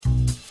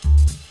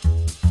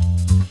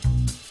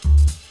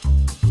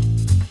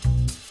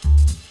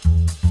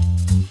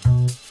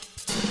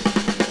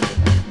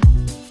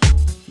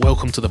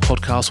Welcome to the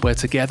podcast where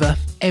together,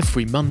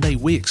 every Monday,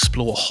 we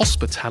explore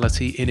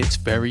hospitality in its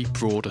very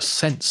broadest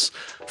sense.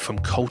 From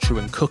culture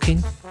and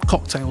cooking,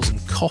 cocktails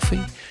and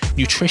coffee,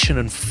 nutrition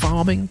and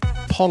farming,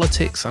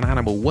 politics and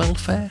animal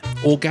welfare,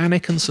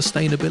 organic and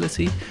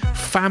sustainability,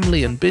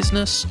 family and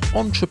business,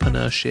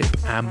 entrepreneurship,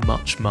 and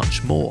much,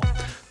 much more.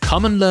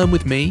 Come and learn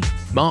with me,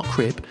 Mark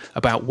Cribb,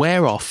 about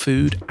where our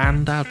food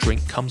and our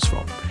drink comes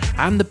from,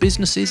 and the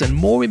businesses and,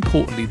 more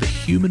importantly, the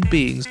human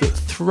beings that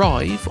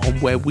thrive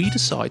on where we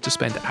decide to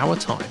spend our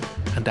time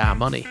and our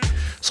money.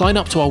 Sign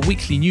up to our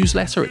weekly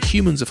newsletter at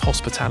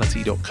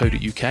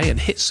humansofhospitality.co.uk and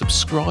hit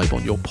subscribe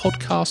on your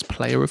podcast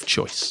player of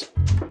choice.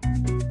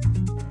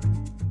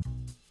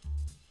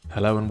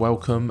 Hello and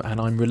welcome,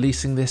 and I'm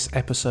releasing this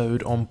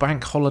episode on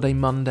Bank Holiday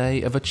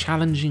Monday of a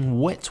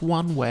challenging wet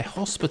one where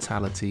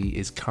hospitality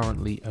is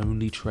currently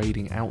only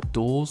trading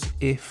outdoors,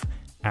 if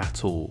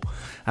at all.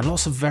 And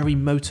lots of very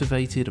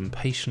motivated and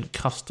patient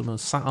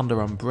customers sat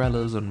under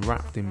umbrellas and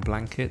wrapped in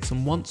blankets,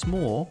 and once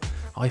more,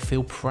 I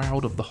feel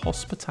proud of the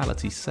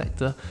hospitality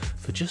sector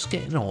for just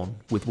getting on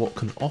with what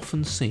can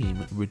often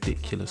seem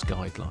ridiculous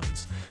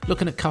guidelines.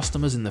 Looking at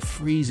customers in the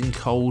freezing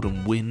cold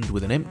and wind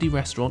with an empty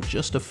restaurant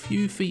just a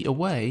few feet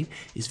away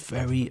is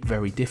very,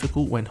 very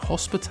difficult when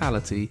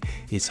hospitality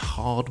is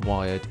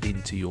hardwired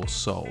into your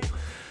soul.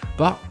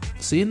 But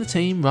seeing the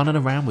team running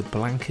around with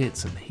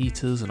blankets and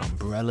heaters and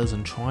umbrellas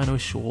and trying to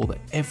assure that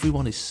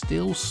everyone is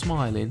still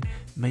smiling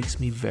makes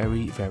me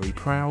very, very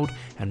proud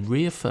and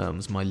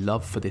reaffirms my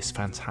love for this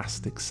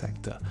fantastic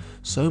sector.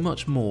 So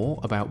much more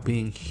about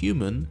being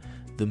human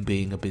than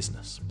being a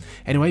business.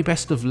 Anyway,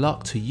 best of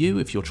luck to you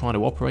if you're trying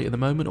to operate at the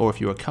moment, or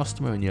if you're a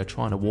customer and you're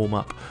trying to warm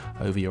up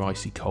over your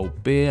icy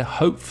cold beer.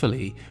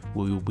 Hopefully,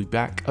 we will be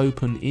back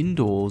open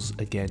indoors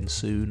again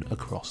soon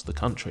across the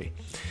country.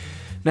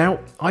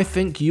 Now, I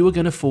think you are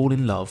going to fall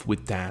in love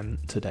with Dan,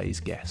 today's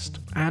guest,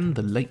 and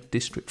the Lake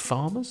District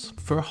farmers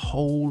for a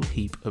whole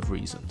heap of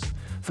reasons.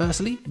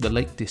 Firstly, the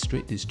Lake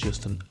District is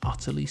just an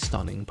utterly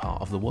stunning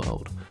part of the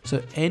world,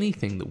 so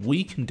anything that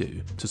we can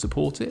do to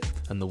support it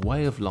and the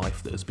way of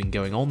life that has been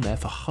going on there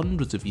for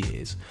hundreds of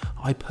years,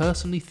 I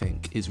personally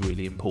think is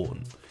really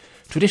important.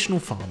 Traditional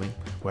farming,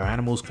 where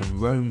animals can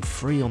roam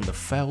free on the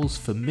fells,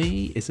 for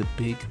me is a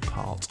big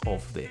part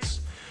of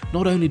this.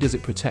 Not only does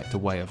it protect a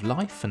way of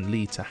life and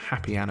lead to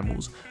happy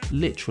animals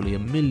literally a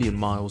million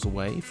miles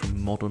away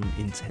from modern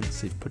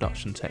intensive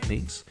production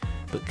techniques,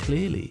 but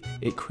clearly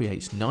it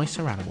creates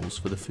nicer animals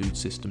for the food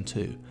system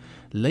too.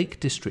 Lake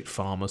District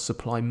farmers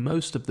supply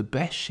most of the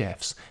best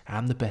chefs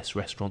and the best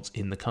restaurants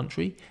in the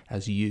country,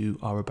 as you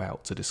are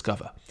about to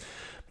discover.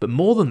 But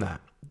more than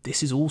that,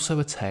 this is also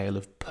a tale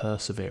of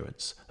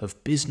perseverance,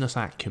 of business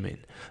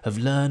acumen, of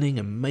learning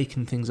and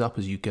making things up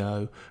as you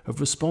go,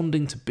 of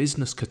responding to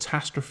business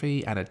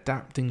catastrophe and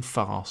adapting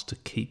fast to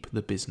keep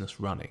the business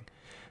running.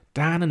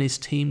 Dan and his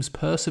team's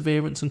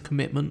perseverance and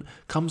commitment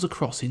comes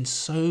across in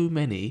so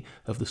many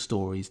of the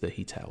stories that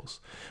he tells.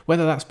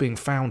 Whether that's being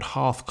found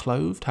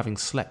half-clothed, having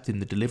slept in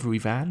the delivery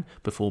van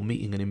before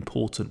meeting an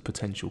important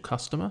potential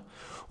customer,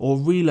 or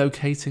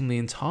relocating the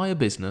entire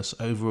business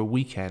over a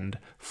weekend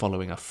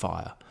following a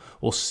fire,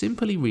 or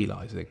simply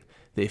realising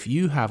that if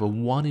you have a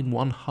 1 in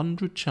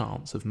 100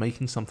 chance of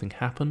making something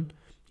happen,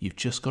 you've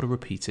just got to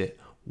repeat it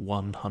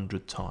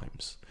 100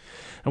 times.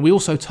 And we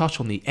also touch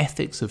on the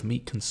ethics of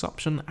meat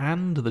consumption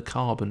and the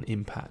carbon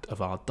impact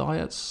of our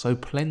diets, so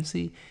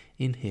plenty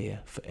in here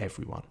for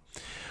everyone.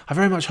 I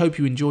very much hope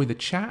you enjoy the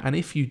chat, and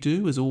if you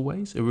do, as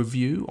always, a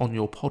review on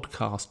your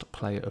podcast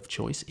player of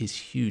choice is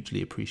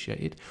hugely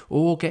appreciated.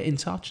 Or get in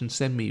touch and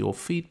send me your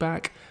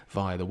feedback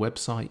via the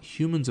website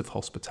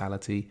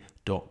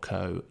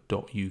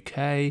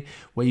humansofhospitality.co.uk,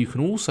 where you can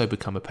also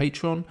become a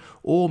patron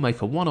or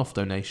make a one-off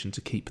donation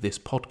to keep this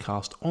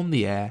podcast on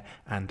the air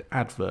and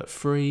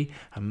advert-free,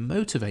 and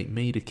motivate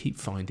me to keep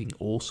finding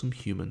awesome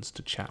humans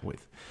to chat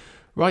with.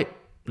 Right,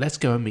 let's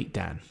go and meet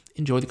Dan.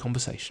 Enjoy the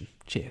conversation.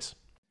 Cheers.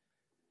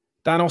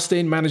 Dan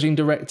Austin, Managing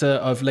Director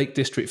of Lake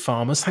District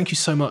Farmers. Thank you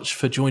so much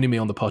for joining me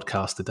on the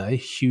podcast today.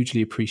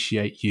 Hugely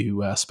appreciate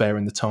you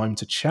sparing the time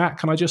to chat.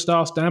 Can I just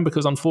ask, Dan,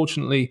 because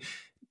unfortunately,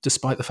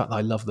 despite the fact that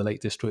I love the Lake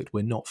District,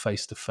 we're not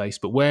face to face,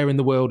 but where in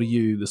the world are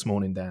you this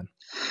morning, Dan?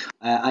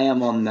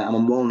 I'm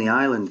on Walney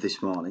Island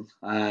this morning,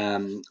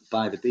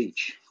 by the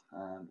beach.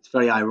 It's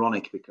very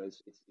ironic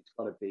because it's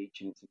got a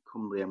beach and it's in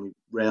Cumbria and we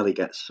rarely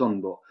get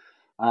sun, but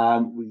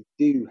we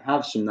do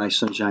have some nice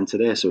sunshine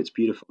today, so it's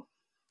beautiful.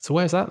 So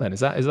where's that then?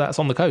 Is that's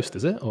on the coast,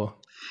 is it? Or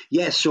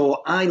yeah,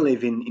 so I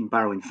live in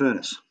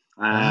Barrow-in-Furness,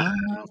 okay.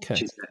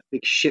 which is a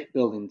big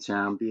shipbuilding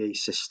town, BAE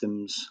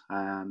Systems,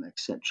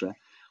 etc.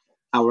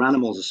 Our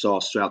animals are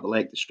sourced throughout the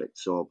Lake District,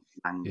 so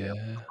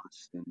Langdale,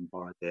 Preston,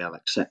 Borrowdale,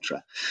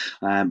 etc.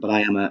 But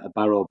I am a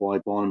Barrow boy,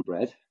 born and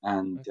bred,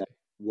 and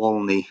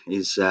Walney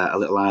is a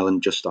little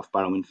island just off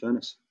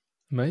Barrow-in-Furness.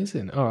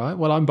 Amazing. All right.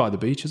 Well, I'm by the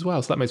beach as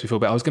well, so that makes me feel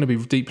better. I was going to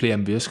be deeply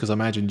envious because I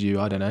imagined you,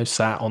 I don't know,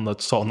 sat on the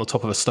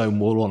top of a stone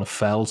wall on a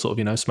fell, sort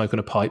of, smoking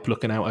a pipe,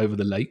 looking out over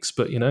the lakes.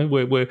 But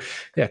we're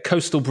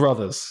coastal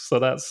brothers, so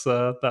that's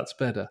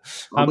better.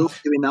 I will be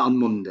doing that on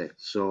Monday.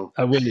 So.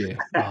 Oh, will you?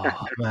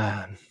 Oh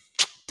man.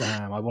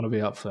 Damn, I want to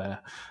be up there.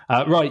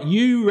 Right,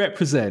 you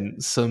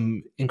represent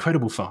some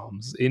incredible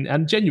farms,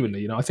 and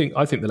genuinely, I think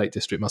the Lake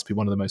District must be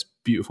one of the most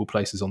beautiful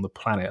places on the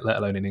planet, let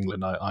alone in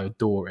England. I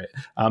adore it.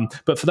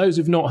 But for those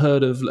who've not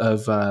heard of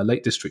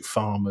Lake District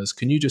farmers,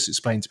 can you just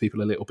explain to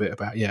people a little bit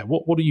about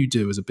what do you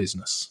do as a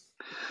business?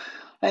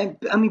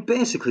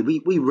 Basically,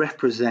 we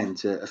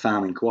represent a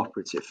farming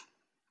cooperative.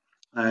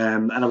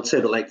 And I would say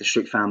that Lake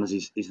District Farmers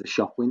is the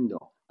shop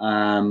window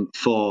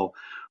for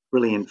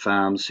brilliant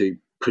farms who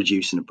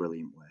produce in a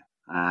brilliant way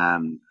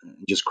and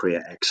just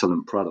create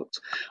excellent products.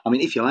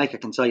 If you like, I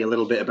can tell you a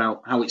little bit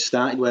about how it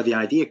started, where the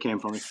idea came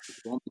from. If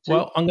you want me to.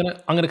 Well, I'm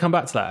gonna come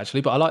back to that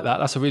actually, but I like that.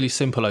 That's a really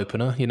simple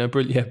opener.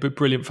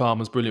 Brilliant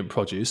farmers, brilliant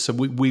produce. So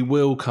we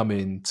will come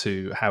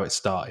into how it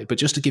started, but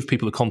just to give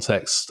people a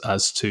context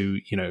as to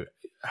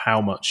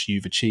how much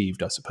you've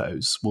achieved, I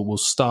suppose. We'll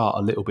start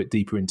a little bit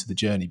deeper into the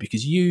journey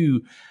because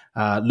you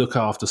look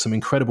after some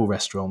incredible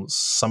restaurants,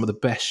 some of the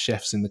best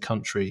chefs in the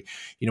country.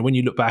 When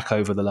you look back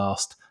over the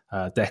last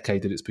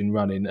decade that it's been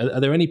running, are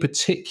there any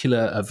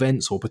particular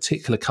events or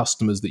particular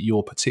customers that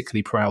you're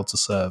particularly proud to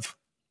serve?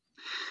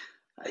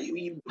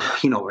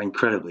 We're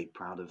incredibly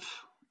proud of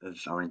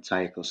our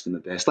entire customer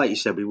base. Like you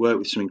said, we work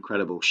with some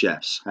incredible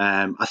chefs.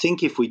 I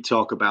think if we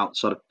talk about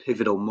sort of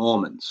pivotal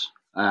moments,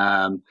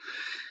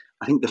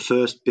 I think the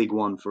first big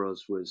one for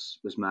us was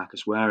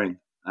Marcus Wareing,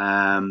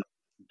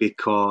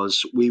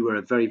 because we were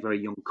a very,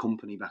 very young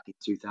company back in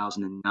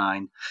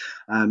 2009,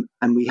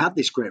 and we had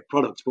this great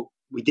product, but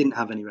we didn't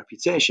have any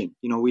reputation.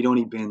 We'd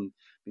only been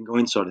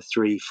going sort of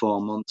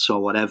 3-4 months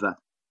or whatever,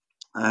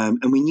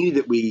 and we knew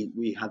that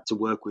we had to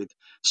work with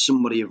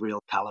somebody of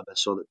real caliber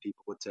so that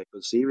people would take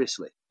us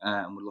seriously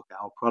and would look at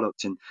our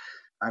product. And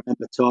I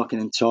remember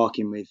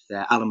talking with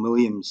Alan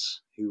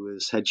Williams, who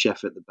was head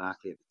chef at the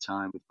Barclay at the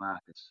time with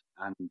Marcus.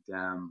 And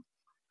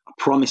I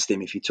promised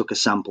him if he took a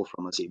sample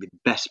from us, it'd be the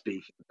best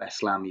beef, the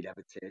best lamb he'd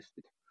ever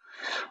tasted.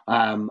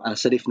 And I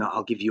said, if not,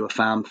 I'll give you a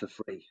farm for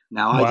free.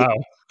 Now, wow.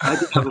 I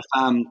didn't have a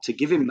farm to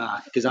give him,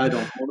 Mark, because I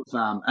don't own a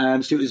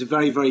farm. So it was a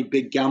very, very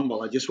big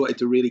gamble. I just wanted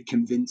to really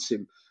convince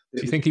him.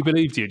 Do you think he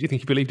believed you? Do you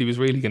think he believed he was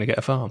really going to get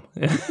a farm?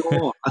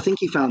 No, I think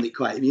he found it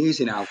quite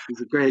amusing, Al.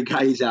 He's a great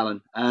guy, he's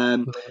Alan.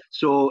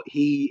 So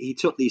he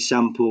took these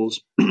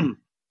samples and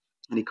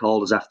he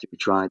called us after we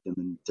tried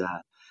them,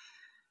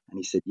 and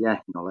he said, "Yeah,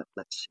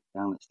 let's sit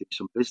down, let's do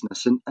some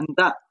business." And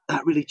that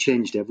really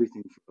changed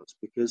everything for us,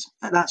 because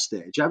at that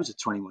stage I was a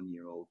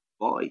 21-year-old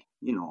boy.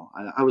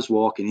 I was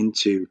walking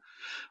into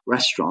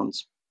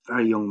restaurants,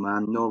 very young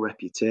man, no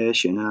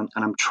reputation, and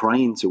I'm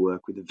trying to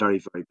work with the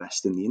very, very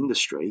best in the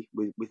industry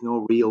with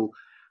no real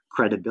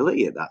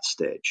credibility at that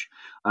stage.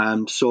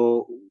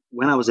 So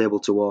when I was able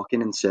to walk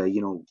in and say,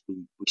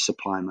 we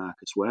supply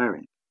Marcus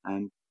Wareing,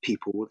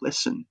 people would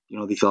listen.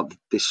 They thought that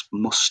this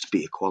must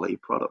be a quality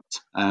product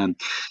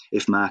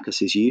if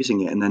Marcus is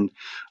using it. And then,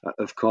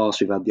 of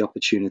course, we've had the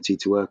opportunity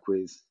to work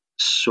with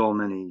so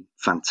many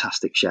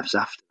fantastic chefs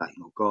after that.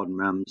 Gordon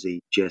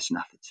Ramsay, Jason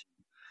Atherton,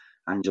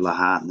 Angela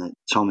Hartnett,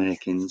 Tom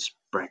Akins,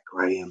 Brett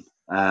Graham,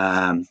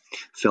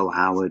 Phil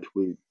Howard.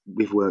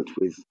 We've worked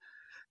with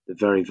the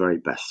very, very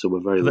best. So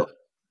we're very lucky.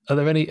 Are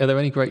there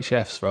any great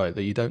chefs, right,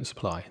 that you don't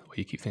supply, where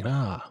you keep thinking,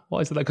 why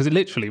is it that? Because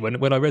literally,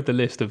 when I read the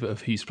list of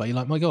who you supply, you're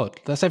like, my God,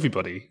 that's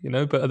everybody,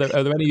 But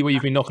are there any where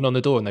you've been knocking on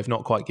the door and they've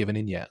not quite given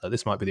in yet? Like,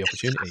 this might be the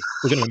opportunity.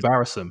 We're going to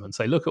embarrass them and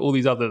say, look at all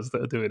these others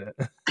that are doing it.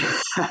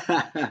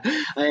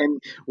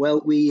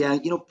 Well,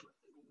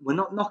 we're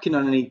not knocking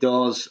on any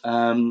doors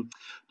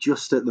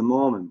just at the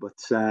moment, but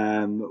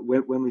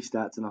when we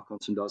start to knock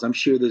on some doors, I'm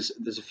sure there's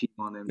a few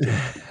more names.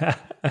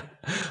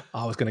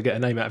 I was going to get a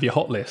name out of your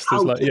hot list.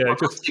 How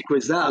diplomatic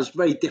was that? It was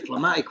very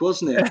diplomatic,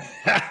 wasn't it?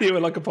 You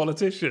were like a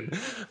politician.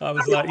 I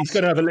was like, he's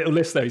got to have a little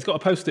list there. He's got a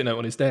Post-it note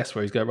on his desk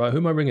where he's going, right, who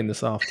am I ringing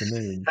this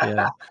afternoon?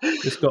 Yeah,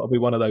 it's got to be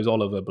one of those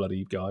Oliver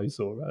bloody guys.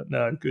 Or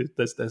no, good.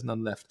 There's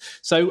none left.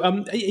 So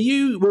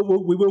we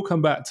will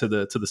come back to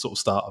the sort of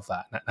start of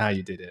that, how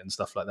you did it and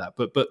stuff like that.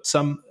 But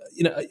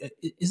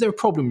is there a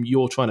problem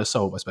you're trying to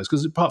solve, I suppose?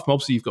 Because apart from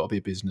obviously you've got to be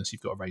a business,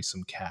 you've got to raise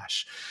some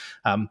cash.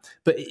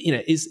 But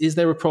is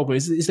there a problem?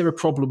 Is there a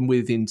problem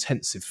with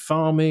intensive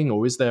farming,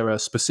 or is there a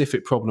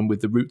specific problem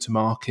with the route to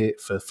market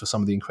for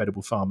some of the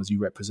incredible farmers you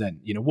represent?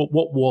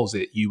 What was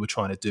it you were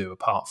trying to do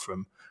apart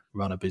from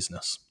run a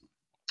business?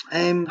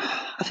 I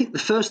think the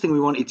first thing we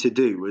wanted to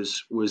do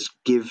was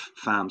give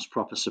farms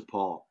proper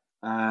support.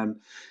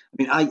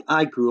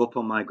 I grew up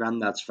on my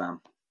granddad's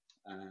farm,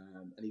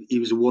 and he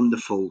was a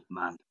wonderful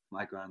man,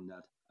 my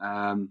granddad,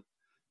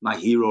 my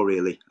hero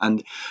really.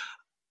 And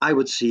I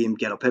would see him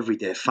get up every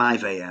day,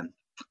 5 a.m.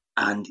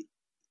 and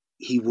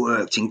he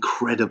worked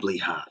incredibly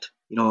hard,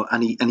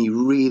 and he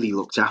really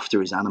looked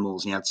after his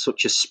animals. He had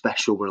such a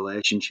special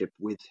relationship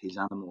with his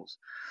animals.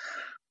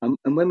 And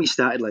when we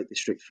started Lake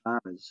District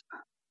Farmers,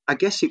 I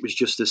guess it was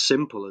just as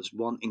simple as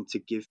wanting to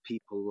give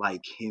people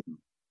like him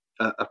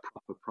a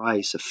proper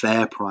price, a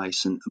fair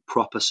price, and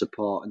proper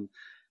support, and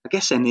I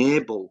guess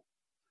enable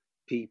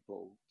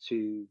people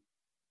to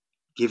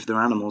give their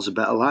animals a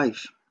better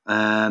life.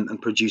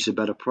 and produce a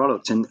better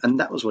product. And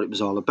that was what it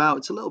was all about.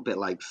 It's a little bit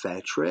like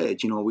fair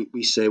trade.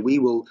 We say we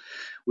will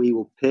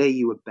pay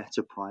you a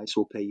better price.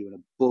 We'll pay you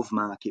an above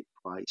market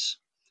price.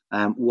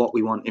 What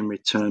we want in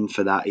return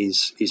for that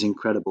is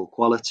incredible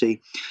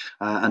quality.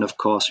 And of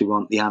course, we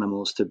want the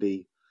animals to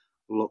be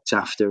looked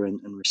after and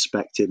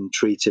respected and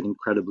treated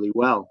incredibly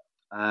well.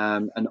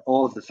 And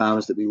all of the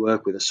farmers that we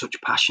work with are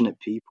such passionate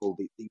people.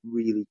 They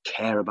really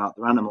care about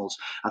their animals.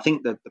 I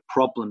think that the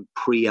problem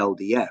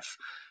pre-LDF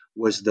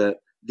was that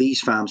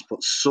these farms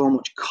put so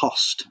much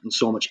cost and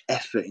so much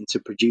effort into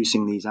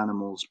producing these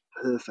animals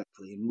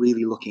perfectly and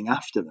really looking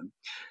after them.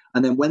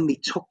 And then when they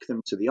took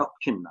them to the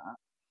auction mat,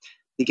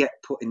 they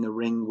get put in the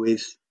ring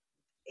with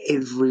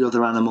every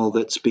other animal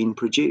that's been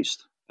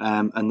produced.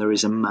 And there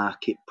is a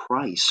market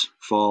price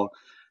for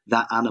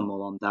that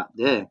animal on that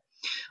day.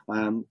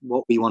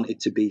 What we wanted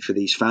to be for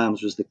these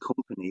farms was the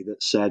company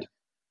that said,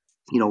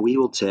 we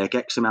will take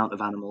X amount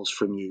of animals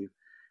from you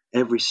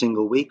every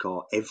single week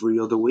or every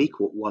other week,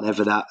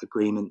 whatever that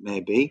agreement may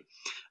be,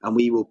 and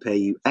we will pay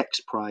you X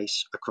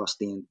price across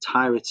the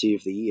entirety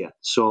of the year.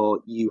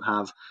 So you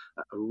have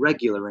a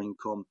regular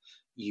income.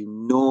 You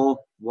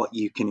know what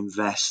you can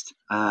invest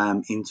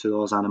into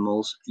those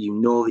animals. You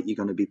know that you're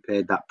going to be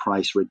paid that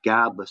price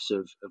regardless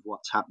of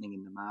what's happening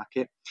in the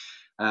market.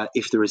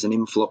 If there is an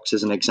influx,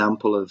 as an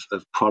example, of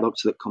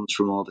product that comes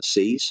from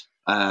overseas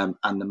and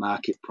the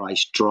market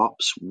price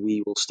drops,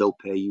 we will still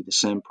pay you the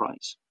same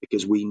price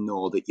because we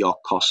know that your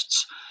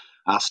costs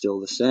are still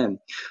the same.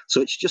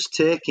 So it's just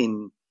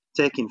taking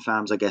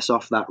farms, I guess,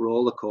 off that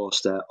roller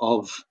coaster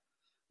of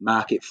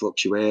market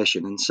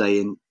fluctuation and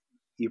saying,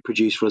 you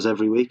produce for us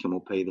every week and we'll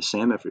pay you the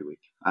same every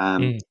week.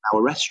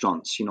 Our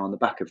restaurants, on the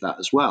back of that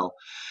as well,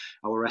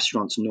 our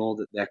restaurants know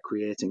that they're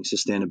creating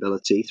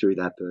sustainability through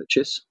their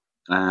purchase.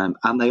 And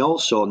they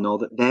also know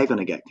that they're going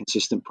to get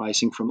consistent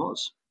pricing from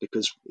us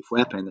because if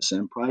we're paying the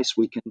same price,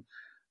 we can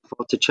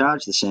afford to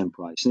charge the same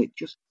price. And it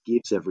just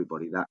gives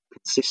everybody that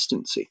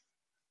consistency.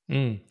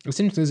 It's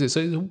interesting, is it?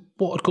 So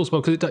what, of course,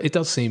 well, because it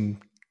does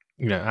seem,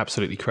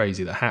 absolutely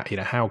crazy that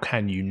how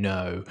can you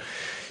know,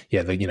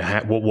 whether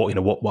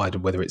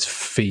it's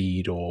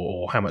feed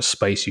or how much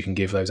space you can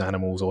give those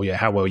animals, or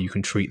how well you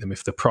can treat them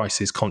if the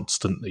price is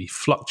constantly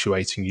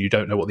fluctuating. You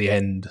don't know what the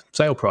end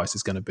sale price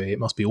is going to be. It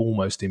must be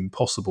almost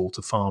impossible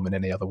to farm in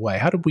any other way.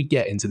 How did we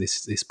get into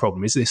this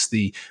problem? Is this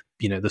the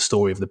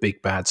story of the big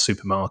bad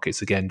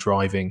supermarkets again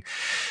driving,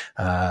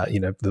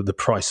 the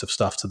price of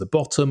stuff to the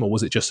bottom, or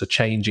was it just a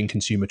change in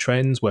consumer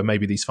trends where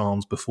maybe these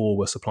farms before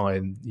were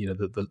supplying,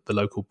 the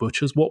local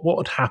butchers?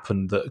 What had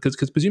happened?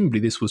 Because presumably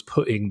this was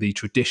putting the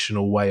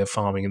traditional way of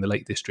farming in the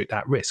Lake District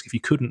at risk. If you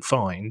couldn't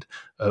find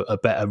a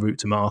better route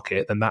to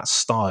market, then that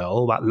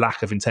style, that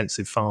lack of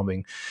intensive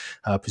farming,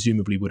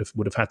 presumably would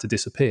have had to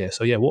disappear.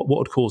 So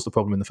what had caused the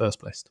problem in the first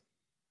place?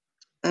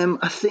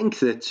 I think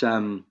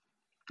that.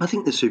 I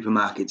think the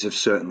supermarkets have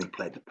certainly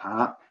played a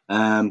part.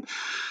 I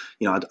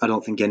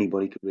don't think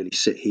anybody could really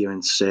sit here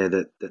and say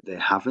that they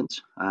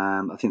haven't.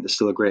 I think there's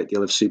still a great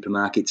deal of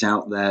supermarkets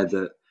out there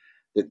that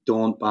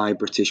don't buy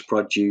British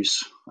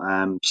produce,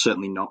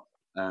 certainly not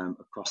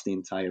across the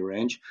entire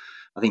range.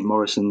 I think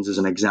Morrison's, as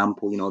an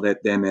example,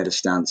 they made a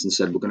stance and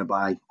said, we're going to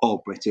buy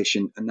all British,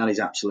 and that is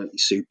absolutely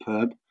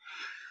superb.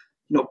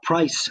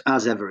 Price,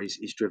 as ever,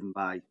 is driven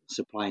by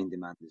supply and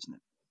demand, isn't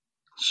it?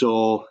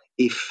 So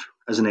if,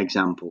 as an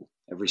example,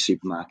 every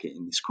supermarket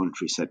in this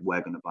country said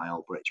we're going to buy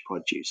all British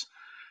produce,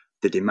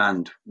 the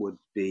demand would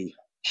be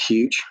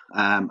huge,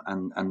 and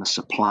the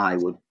supply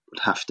would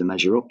have to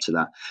measure up to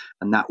that,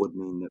 and that would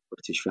mean that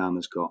British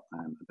farmers got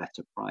a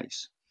better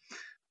price.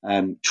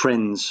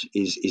 Trends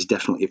is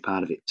definitely a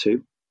part of it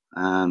too.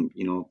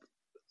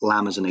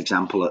 Lamb as an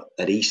example,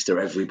 at Easter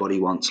everybody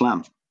wants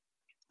lamb,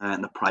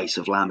 and the price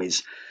of lamb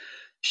is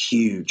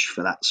huge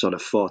for that sort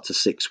of 4 to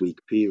 6 week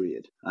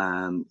period.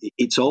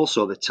 It's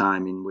also the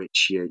time in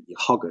which your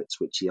hoggets,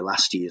 which are your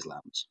last year's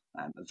lambs,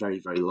 are very,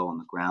 very low on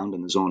the ground,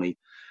 and there's only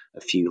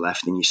a few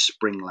left, and your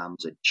spring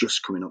lambs are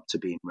just coming up to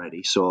being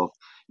ready. So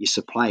your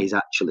supply is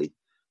actually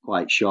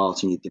quite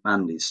short and your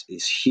demand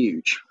is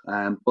huge.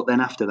 But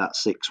then after that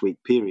 6 week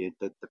period,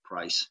 the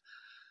price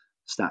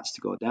starts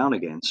to go down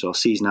again. So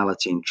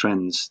seasonality and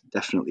trends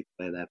definitely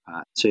play their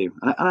part too.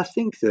 And I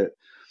think that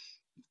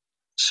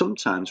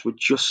sometimes we're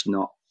just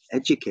not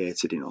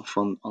educated enough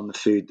on the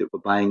food that we're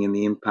buying and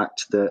the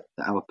impact that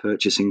our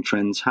purchasing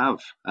trends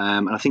have.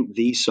 And I think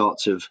these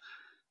sorts of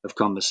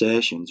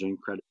conversations are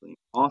incredibly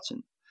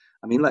important.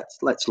 I mean,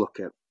 let's look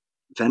at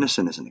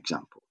venison as an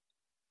example.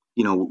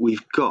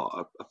 We've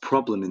got a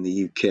problem in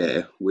the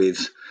UK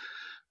with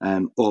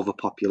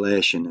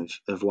overpopulation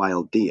of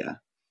wild deer,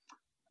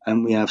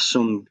 and we have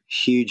some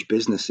huge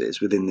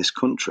businesses within this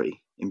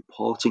country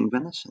importing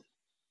venison.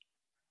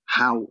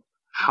 How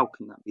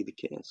can that be the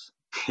case?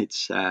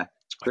 It's crazy.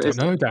 I don't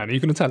know, Dan. Are you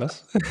going to tell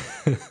us?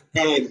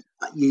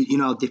 You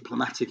know how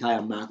diplomatic I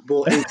am, Mark.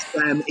 But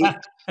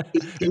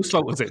whose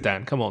fault was it,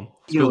 Dan? Come on,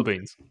 spill the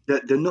beans.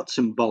 The nuts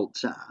and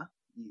bolts are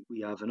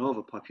we have an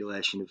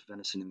overpopulation of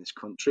venison in this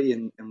country,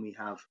 and we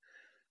have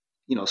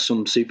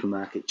some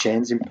supermarket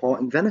chains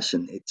importing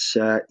venison. It's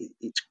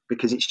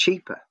because it's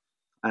cheaper.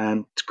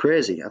 It's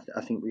crazy.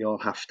 I think we all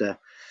have to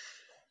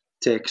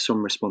take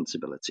some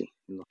responsibility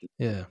in looking.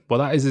 Yeah, well,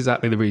 that is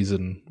exactly the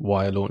reason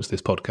why I launched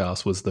this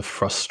podcast, was the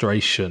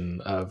frustration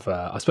of,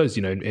 I suppose,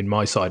 in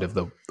my side of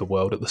the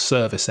world, at the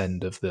service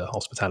end of the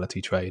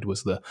hospitality trade,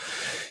 was the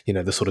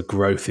sort of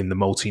growth in the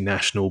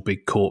multinational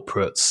big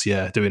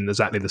corporates, doing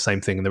exactly the same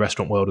thing in the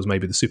restaurant world as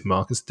maybe the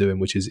supermarkets are doing,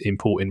 which is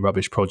importing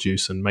rubbish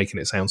produce and making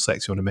it sound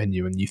sexy on a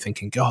menu. And you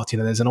thinking, God,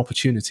 there's an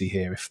opportunity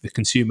here. If the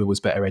consumer was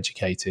better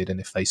educated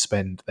and if they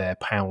spend their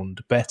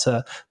pound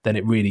better, then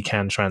it really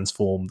can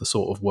transform the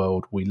sort of world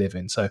we live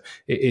in. So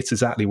it's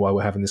exactly why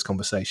we're having this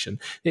conversation.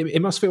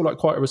 It must feel like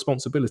quite a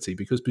responsibility,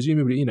 because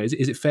presumably,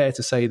 is it fair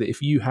to say that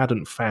if you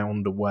hadn't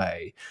found a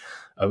way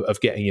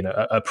of getting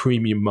a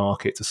premium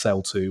market to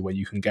sell to where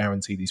you can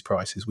guarantee these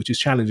prices, which is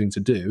challenging to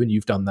do, and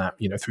you've done that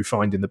through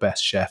finding the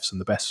best chefs and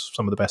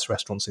some of the best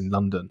restaurants in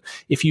London,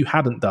 if you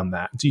hadn't done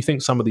that, do you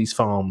think some of these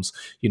farms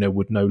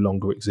would no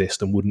longer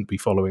exist and wouldn't be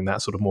following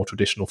that sort of more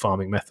traditional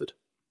farming method?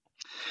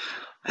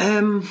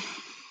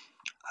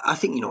 I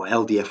think,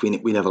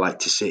 LDF, we never like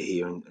to sit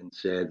here and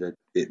say that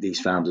these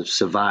farms have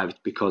survived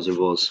because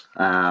of us.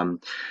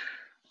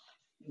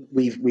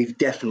 We've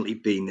definitely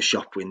been the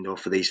shop window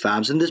for these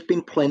farms, and there's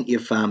been plenty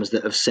of farmers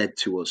that have said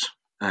to us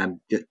that,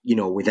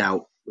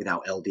 without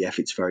LDF,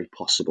 it's very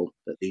possible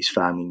that these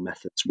farming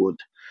methods would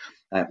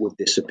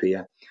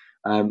disappear.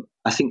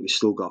 I think we've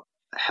still got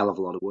a hell of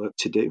a lot of work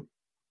to do.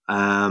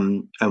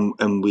 And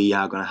we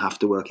are going to have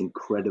to work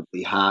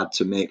incredibly hard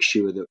to make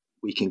sure that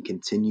we can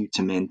continue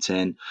to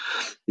maintain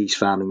these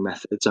farming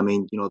methods. I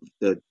mean, one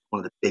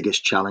of the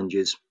biggest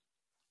challenges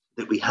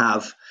that we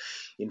have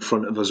in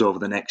front of us over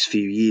the next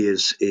few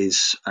years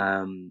is,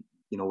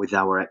 with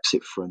our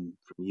exit from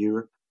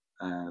Europe,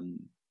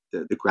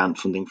 the grant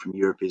funding from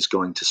Europe is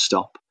going to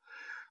stop.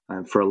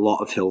 For a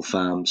lot of hill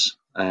farms,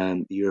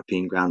 the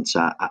European grants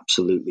are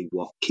absolutely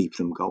what keep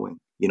them going.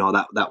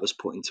 That was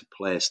put into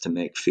place to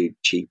make food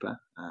cheaper.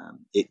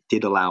 It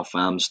did allow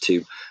farms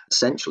to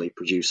essentially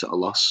produce at a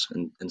loss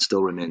and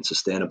still remain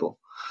sustainable.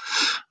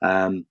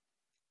 And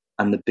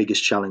the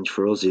biggest challenge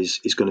for us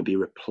is going to be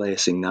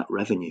replacing that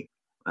revenue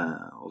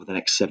over the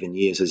next 7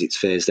 years as it's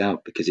phased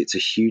out, because it's a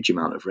huge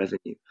amount of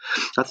revenue.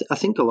 I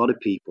think a lot of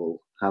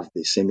people have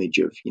this image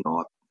of,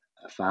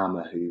 a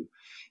farmer who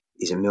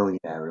is a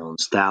millionaire and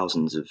owns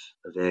thousands of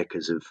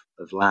acres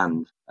of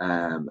land,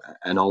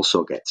 and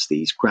also gets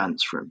these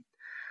grants from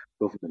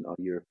government or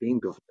European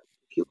government.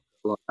 If you look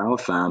at a lot of our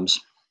farms,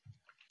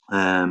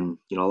 a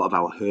lot of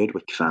our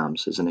Herdwick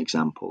farms, as an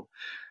example,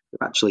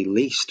 they're actually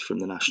leased from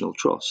the National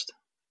Trust.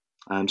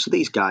 So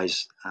these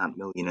guys aren't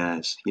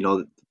millionaires.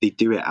 They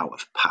do it out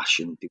of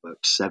passion. They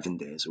work 7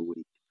 days a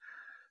week.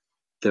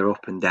 They're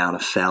up and down a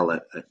fell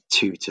at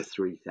 2,000 to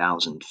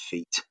 3,000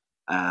 feet.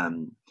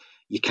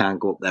 You can't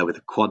go up there with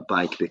a quad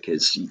bike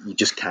because you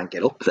just can't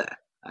get up there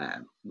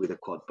with a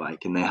quad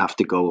bike, and they have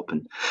to go up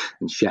and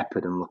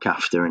shepherd and look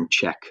after and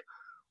check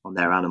on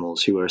their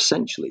animals, who are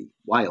essentially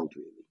wild,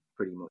 really,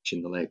 pretty much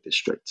in the Lake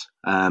District.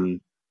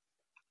 And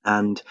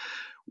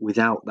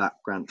without that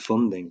grant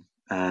funding,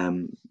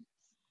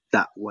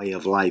 that way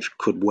of life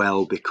could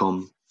well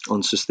become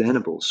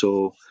unsustainable.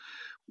 So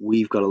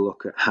we've got to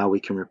look at how we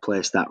can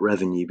replace that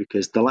revenue,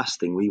 because the last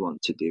thing we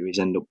want to do is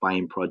end up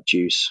buying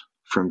produce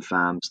from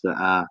farms that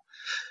are,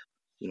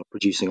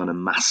 producing on a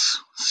mass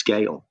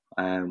scale.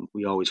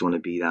 We always want to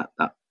be that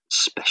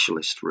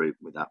specialist route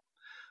with that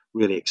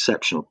really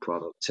exceptional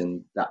product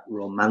and that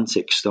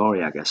romantic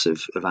story, I guess,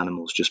 of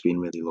animals just being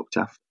really looked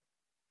after.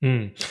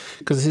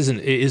 Because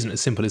it isn't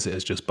as simple as it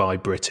is just buy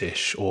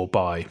British or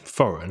buy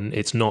foreign.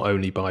 It's not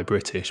only buy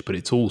British, but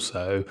it's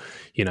also,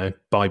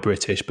 buy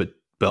British, but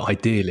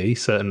ideally,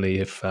 certainly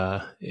if,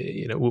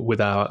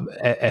 with our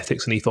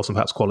ethics and ethos and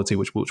perhaps quality,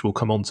 which we'll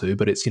come on to,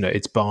 but it's,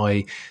 it's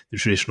buy the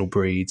traditional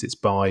breeds, it's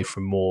buy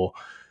from more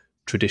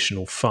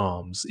traditional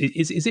farms.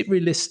 Is it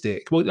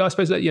realistic? Well, I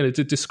suppose that,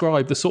 to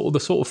describe the sort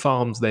of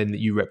farms then that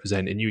you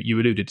represent, and you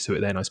alluded to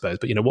it then, I suppose,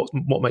 but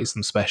what makes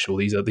them special?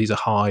 These are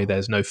high,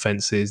 there's no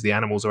fences, the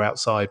animals are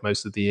outside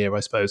most of the year, I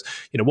suppose.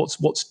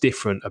 What's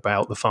different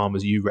about the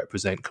farmers you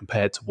represent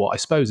compared to what I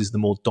suppose is the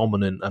more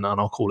dominant and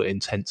I'll call it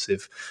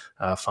intensive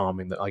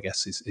farming that I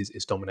guess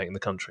is dominating the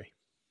country?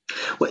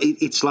 Well,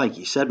 it's like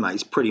you said, Matt,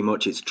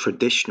 it's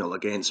traditional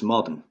against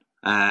modern.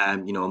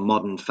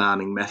 Modern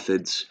farming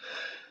methods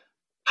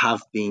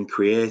have been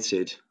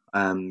created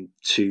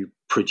to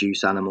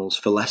produce animals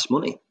for less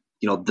money.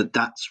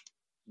 That's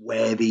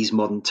where these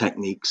modern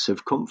techniques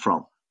have come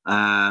from.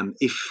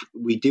 If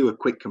we do a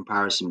quick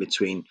comparison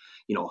between,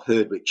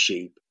 Herdwick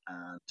sheep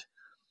and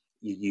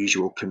your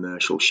usual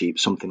commercial sheep,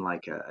 something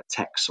like a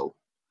Texel,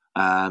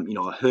 a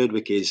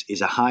Herdwick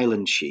is a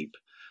Highland sheep.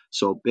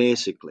 So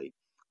basically,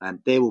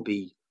 they will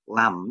be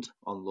lambed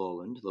on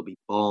lowland. They'll be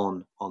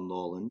born on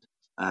lowland.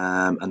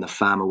 And the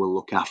farmer will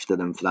look after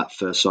them for that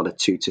first sort of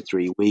 2 to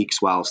 3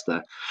 weeks whilst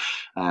they're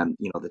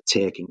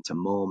taking to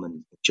mum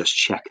and just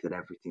check that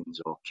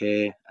everything's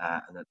okay,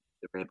 and that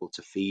they're able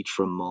to feed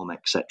from mum,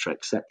 etc.,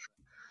 etc.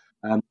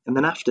 And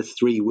then after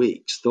 3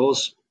 weeks,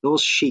 those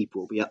sheep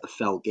will be at the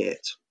fell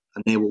gate,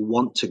 and they will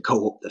want to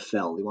go up the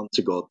fell. They want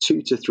to go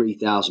 2,000 to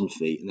 3,000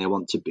 feet, and they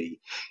want to be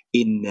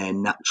in their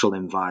natural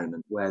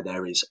environment where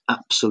there is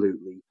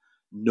absolutely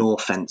no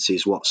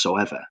fences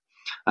whatsoever.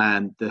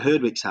 And the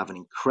Herdwicks have an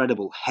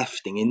incredible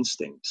hefting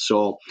instinct.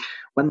 So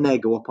when they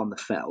go up on the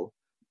fell,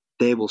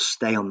 they will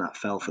stay on that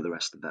fell for the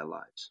rest of their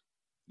lives.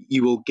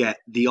 You will get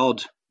the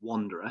odd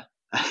wanderer.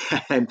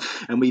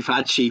 and we've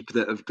had sheep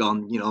that have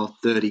gone,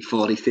 30,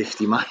 40,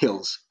 50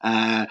 miles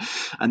and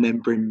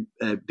then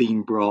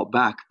being brought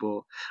back.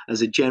 But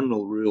as a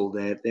general rule,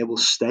 they will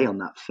stay on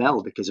that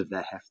fell because of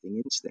their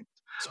hefting instinct.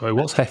 Sorry,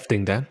 what's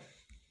hefting, Dan?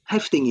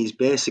 Hefting is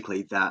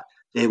basically that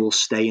they will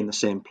stay in the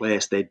same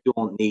place. They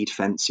don't need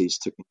fences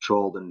to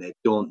control them. They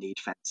don't need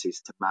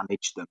fences to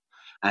manage them.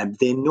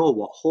 They know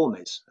what home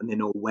is, and they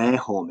know where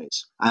home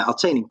is. I'll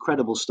tell you an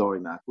incredible story,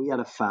 Mark. We had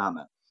a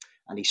farmer,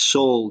 and he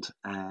sold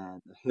the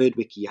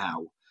Herdwick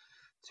Yow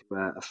to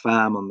a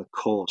farm on the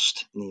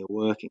coast near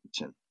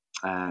Workington.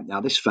 Now,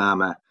 this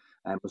farmer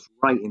was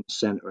right in the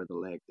centre of the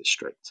Lake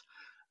District,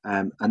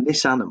 and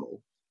this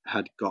animal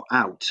had got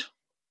out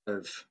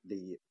of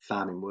the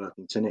farm in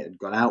Workington. It had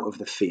got out of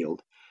the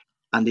field,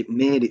 and it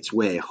made its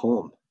way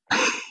home.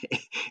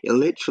 It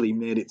literally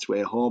made its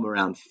way home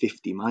around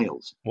 50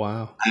 miles.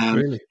 Wow,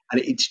 really?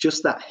 And it's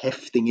just that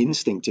hefting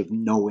instinct of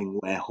knowing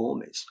where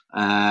home is.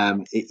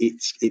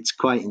 It's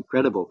quite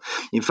incredible.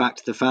 In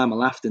fact, the farmer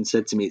laughed and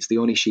said to me, "It's the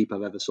only sheep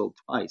I've ever sold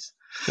twice."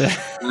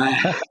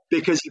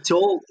 Because he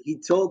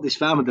told this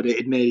farmer that it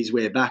had made his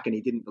way back, and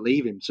he didn't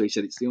believe him. So he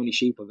said, "It's the only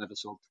sheep I've ever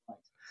sold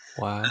twice."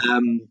 Wow.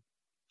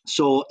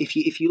 So if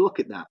you look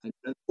at that, and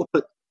up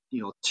at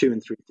 2,000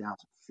 and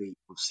 3,000 feet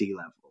of sea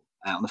level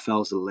on the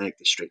fells of the Lake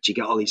District, you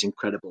get all these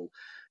incredible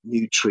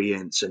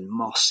nutrients and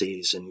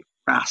mosses and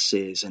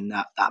grasses and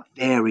that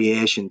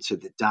variation to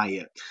the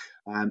diet.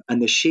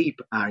 And the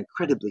sheep are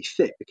incredibly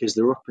fit because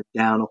they're up and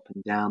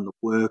down, they're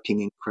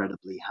working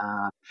incredibly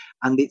hard.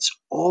 And it's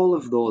all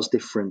of those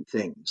different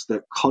things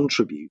that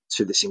contribute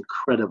to this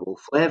incredible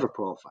flavour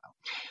profile.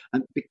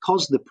 And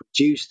because they're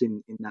produced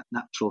in that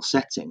natural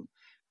setting,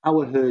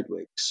 our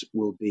Herdwicks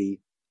will be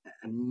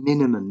a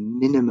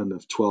minimum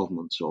of 12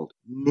 months old,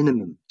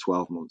 minimum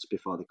 12 months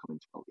before they come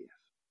into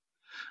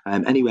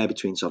LDF. Anywhere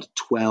between sort of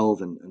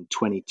 12 and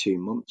 22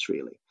 months,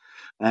 really.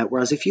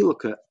 Whereas if you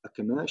look at a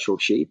commercial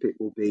sheep, it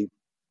will be,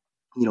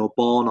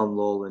 born on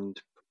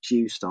lowland,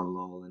 produced on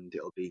lowland.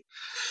 It'll be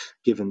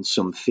given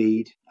some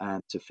feed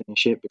to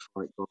finish it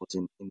before it goes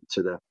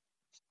into the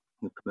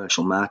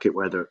commercial market,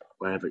 wherever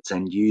its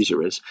end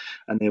user is,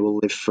 and they will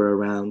live for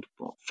around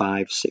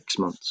 5-6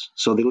 months.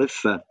 So they live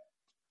for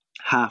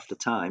half the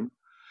time,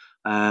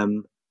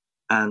 and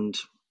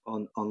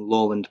on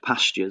lowland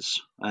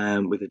pastures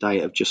with a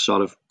diet of just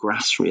sort of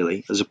grass,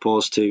 really, as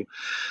opposed to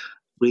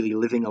really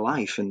living a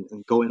life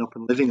and going up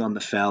and living on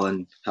the fell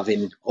and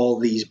having all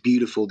these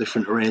beautiful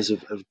different arrays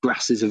of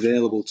grasses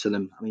available to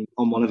them. I mean,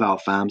 on one of our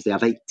farms, they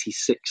have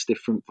 86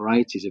 different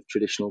varieties of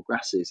traditional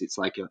grasses. It's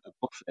like a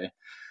buffet.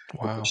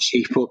 Wow.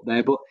 Sheep up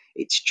there, but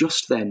it's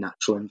just their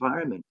natural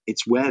environment.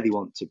 It's where they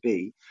want to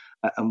be,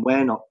 and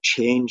we're not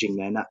changing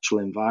their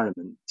natural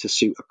environment to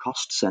suit a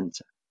cost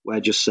centre. We're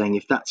just saying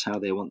if that's how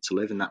they want to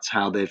live and that's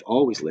how they've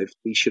always lived,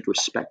 we should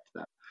respect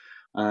that.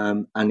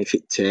 And if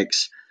it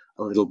takes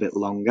a little bit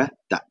longer,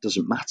 that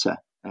doesn't matter.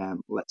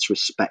 Let's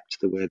respect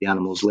the way the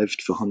animals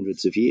lived for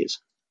hundreds of years.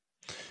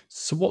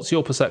 So what's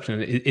your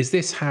perception? Is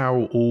this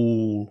how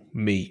all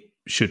meat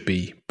should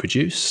be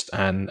produced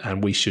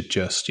and we should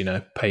just,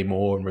 pay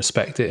more and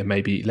respect it and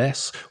maybe eat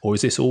less? Or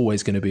is this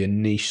always going to be a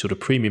niche sort of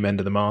premium end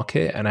of the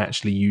market and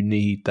actually you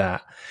need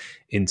that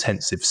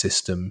intensive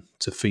system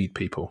to feed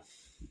people?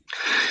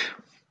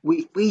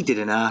 We did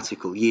an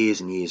article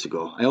years and years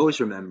ago. I always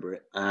remember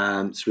it.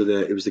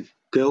 It was a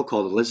girl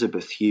called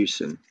Elizabeth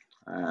Hewson.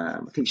 I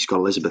think she's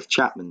called Elizabeth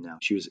Chapman now.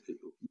 She was a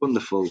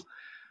wonderful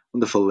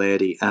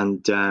lady.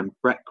 And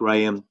Brett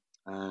Graham,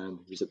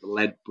 who was at the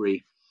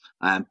Ledbury,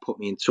 put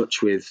me in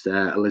touch with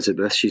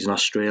Elizabeth. She's an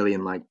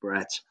Australian like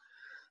Brett.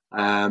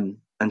 And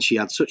she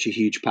had such a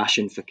huge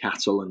passion for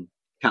cattle and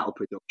cattle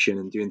production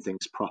and doing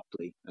things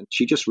properly. And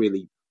she just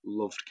really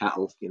loved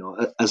cattle,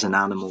 as an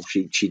animal.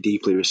 She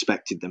deeply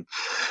respected them.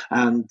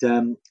 And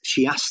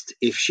she asked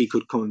if she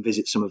could come and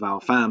visit some of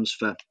our farms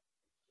for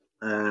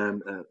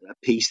a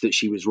piece that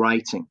she was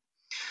writing.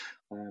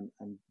 And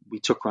we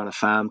took her on a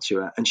farm to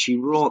her, and she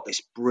wrote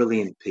this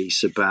brilliant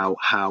piece about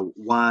how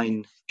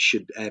meat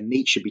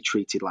should be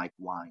treated like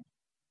wine.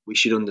 We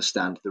should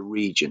understand the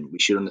region. We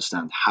should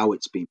understand how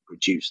it's been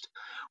produced.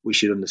 We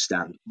should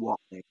understand what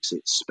makes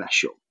it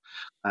special.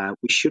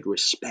 We should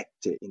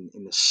respect it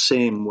in the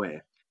same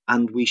way,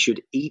 and we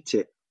should eat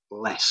it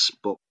less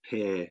but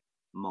pay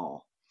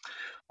more.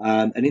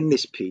 And in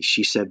this piece,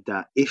 she said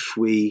that if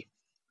we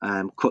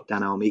cut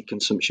down our meat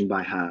consumption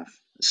by half,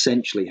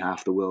 essentially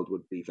half the world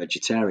would be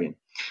vegetarian,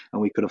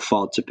 and we could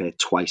afford to pay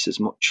twice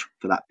as much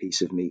for that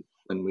piece of meat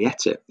when we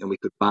ate it, and we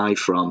could buy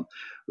from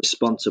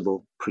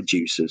responsible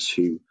producers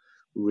who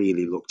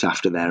really looked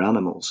after their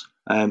animals.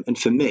 And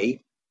for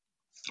me,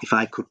 if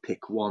I could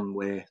pick one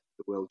way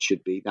the world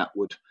should be, that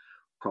would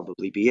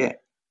probably be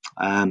it.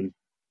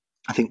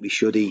 I think we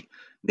should eat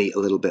meat a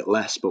little bit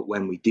less, but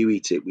when we do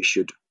eat it, we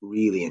should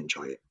really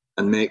enjoy it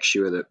and make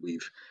sure that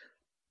we've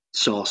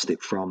sourced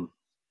it from,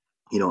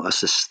 a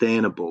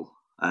sustainable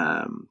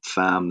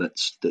farm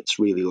that's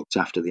really looked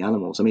after the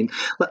animals. I mean,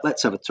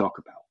 let's have a talk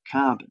about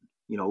carbon.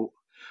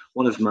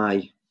 One of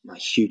my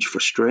huge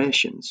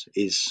frustrations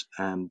is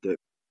that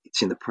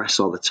it's in the press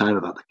all the time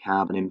about the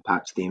carbon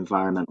impact, the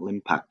environmental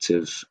impact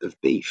of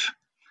beef.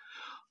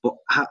 But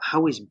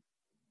how is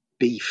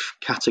beef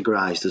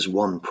categorized as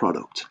one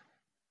product?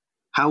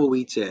 How are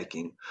we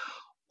taking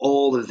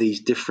all of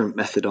these different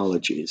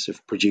methodologies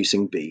of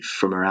producing beef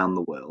from around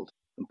the world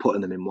and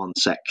putting them in one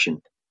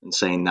section and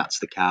saying that's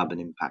the carbon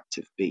impact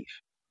of beef?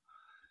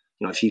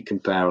 If you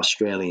compare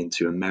Australian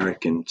to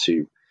American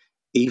to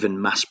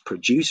even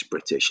mass-produced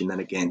British and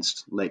then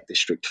against Lake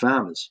District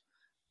farmers,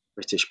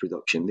 British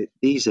production,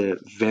 these are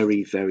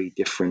very, very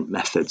different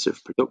methods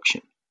of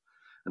production.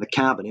 And the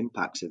carbon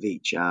impacts of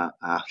each are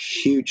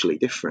hugely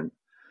different.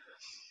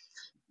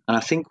 And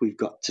I think we've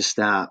got to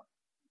start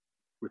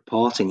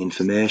reporting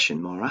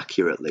information more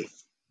accurately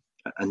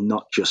and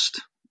not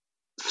just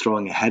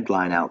throwing a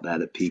headline out there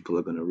that people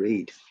are going to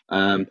read.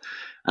 And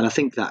I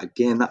think that,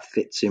 again, that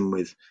fits in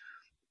with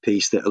the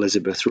piece that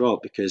Elizabeth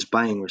wrote, because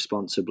buying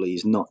responsibly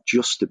is not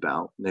just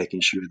about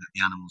making sure that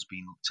the animal's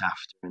being looked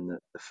after and that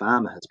the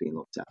farmer has been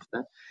looked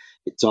after.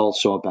 It's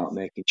also about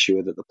making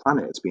sure that the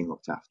planet has been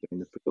looked after in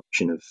the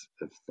production of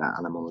that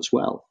animal as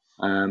well.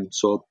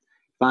 So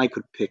if I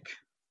could pick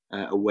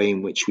a way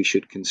in which we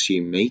should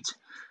consume meat,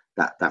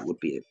 that would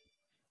be it.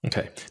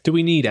 Okay. Do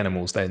we need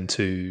animals then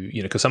to,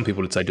 because some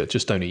people would say,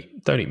 just don't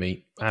eat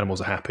meat.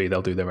 Animals are happy.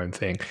 They'll do their own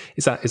thing.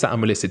 Is that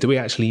unrealistic? Do we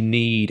actually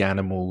need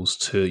animals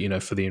to,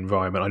 for the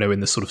environment? I know in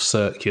the sort of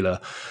circular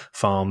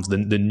farms, the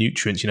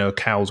nutrients,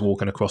 cows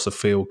walking across a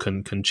field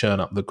can churn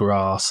up the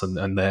grass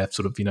and their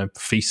sort of,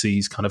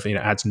 feces kind of,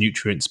 adds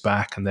nutrients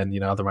back. And then,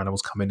 other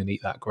animals come in and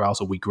eat that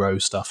grass, or we grow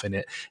stuff in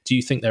it. Do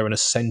you think they're an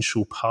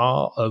essential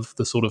part of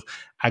the sort of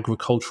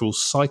agricultural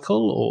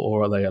cycle,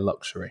 or are they a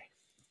luxury?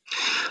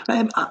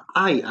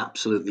 I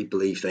absolutely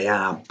believe they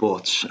are,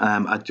 but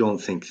I don't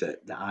think that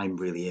I'm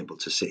really able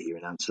to sit here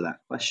and answer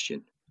that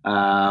question.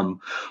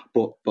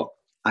 But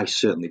I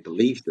certainly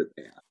believe that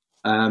they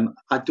are.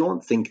 I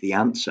don't think the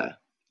answer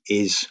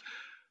is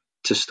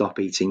to stop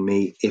eating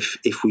meat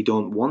if we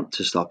don't want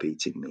to stop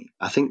eating meat.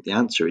 I think the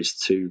answer is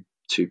to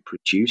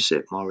produce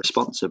it more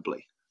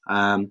responsibly.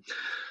 I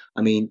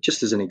mean,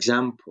 just as an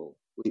example,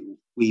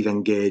 we've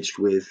engaged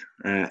with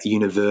a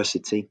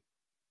university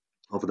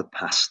over the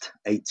past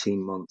 18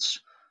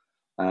 months.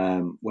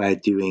 We're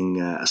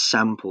doing a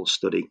sample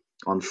study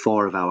on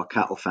 4 of our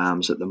cattle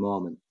farms at the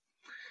moment.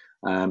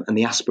 And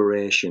the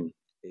aspiration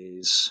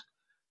is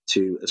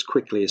to, as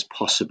quickly as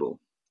possible,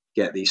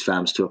 get these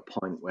farms to a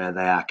point where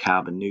they are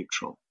carbon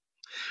neutral.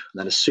 And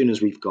then as soon as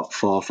we've got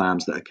 4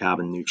 farms that are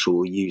carbon neutral,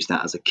 we'll use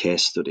that as a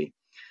case study,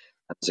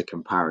 as a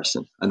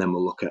comparison. And then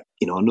we'll look at,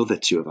 another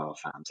 2 of our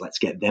farms. Let's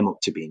get them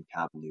up to being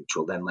carbon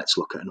neutral. Then let's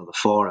look at another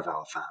 4 of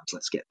our farms.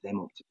 Let's get them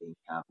up to being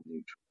carbon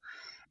neutral.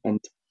 And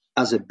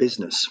as a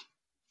business,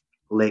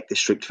 Lake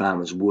District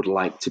farmers would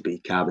like to be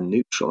carbon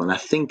neutral. And I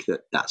think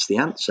that that's the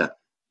answer.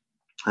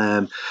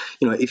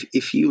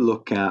 If you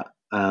look at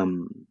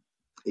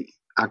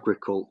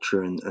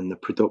agriculture and the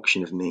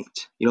production of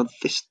meat,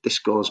 this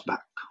goes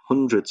back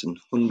hundreds and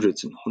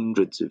hundreds and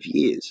hundreds of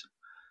years.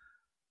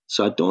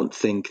 So I don't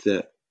think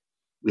that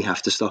we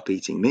have to stop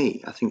eating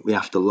meat. I think we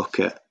have to look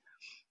at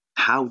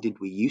how did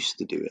we used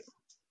to do it.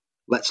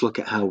 Let's look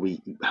at how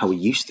we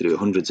used to do it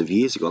hundreds of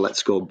years ago.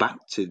 Let's go back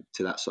to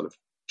that sort of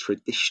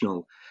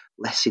traditional,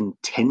 less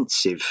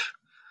intensive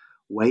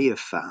way of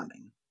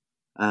farming,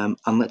 and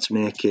let's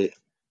make it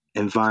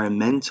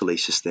environmentally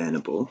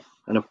sustainable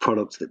and a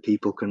product that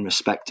people can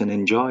respect and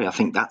enjoy. I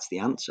think that's the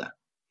answer.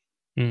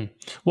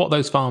 What are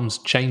those farms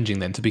changing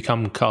then to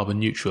become carbon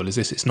neutral?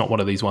 It's not one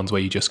of these ones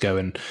where you just go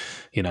and,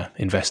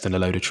 invest in a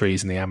load of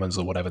trees in the Amazons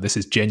or whatever. This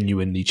is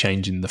genuinely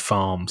changing the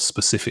farm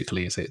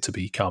specifically, is it, to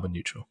be carbon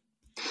neutral?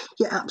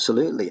 Yeah,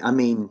 absolutely. I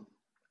mean,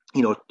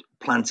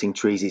 planting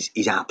trees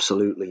is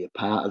absolutely a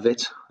part of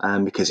it,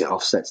 because it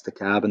offsets the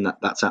carbon.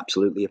 That's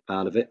absolutely a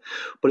part of it.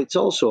 But it's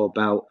also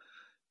about,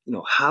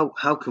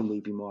 how can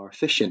we be more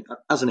efficient?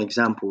 As an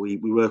example, we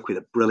work with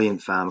a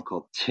brilliant farmer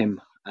called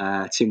Tim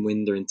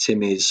Winder, and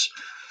Tim is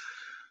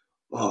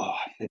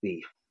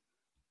maybe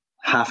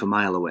half a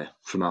mile away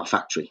from our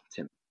factory.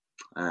 Tim,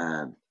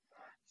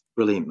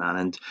 brilliant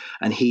man,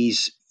 and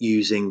he's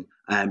using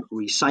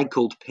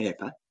recycled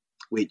paper,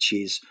 which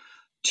is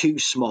too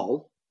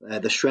small.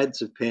 The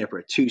shreds of paper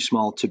are too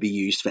small to be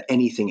used for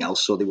anything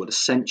else, so they would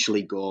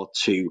essentially go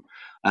to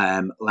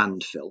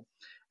landfill.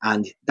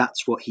 And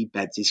that's what he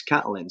beds his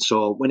cattle in.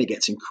 So when it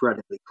gets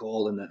incredibly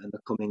cold and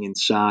they're coming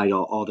inside,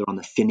 or they're on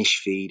the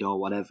finish feed or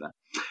whatever,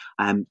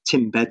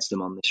 Tim beds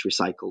them on this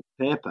recycled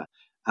paper.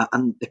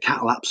 And the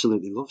cattle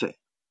absolutely love it.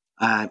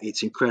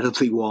 It's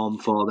incredibly warm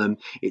for them.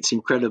 It's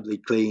incredibly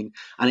clean,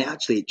 and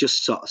it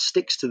just sort of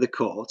sticks to the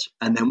coat,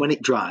 and then when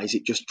it dries,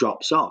 it just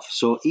drops off.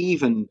 So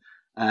even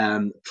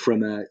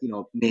from a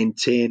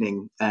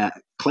maintaining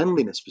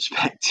cleanliness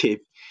perspective,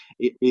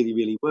 it really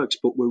really works.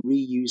 But we're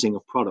reusing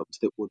a product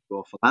that would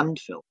go for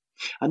landfill,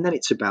 and then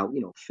it's about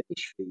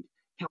finish feed.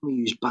 Can we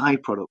use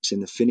byproducts in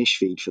the finish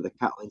feed for the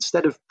cattle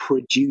instead of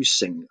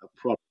producing a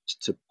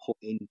product to put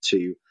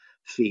into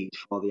feed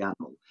for the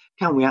animal?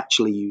 Can we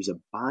actually use a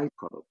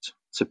byproduct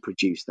to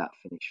produce that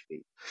finished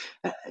feed?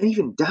 And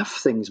even daft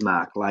things,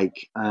 Mark,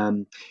 like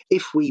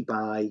if we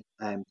buy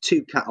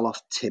 2 cattle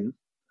off Tim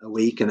a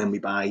week and then we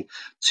buy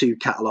 2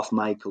 cattle off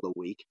Michael a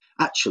week,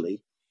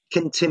 actually,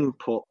 can Tim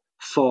put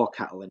 4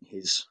 cattle in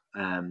his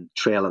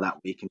trailer that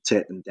week and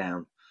take them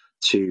down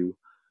to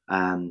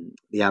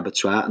the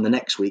abattoir? And the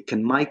next week,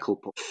 can Michael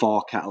put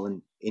 4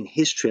 cattle in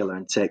his trailer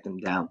and take them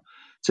down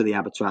to the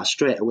abattoir?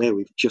 Straight away,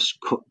 we've just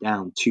cut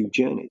down 2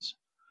 journeys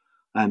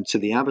to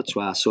the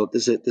abattoir. So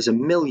there's a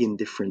million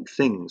different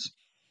things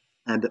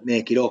that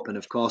make it up. And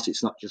of course,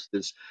 it's not just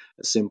as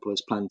simple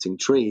as planting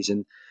trees.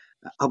 And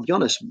I'll be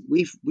honest,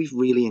 we've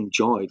really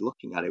enjoyed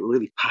looking at it. We're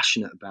really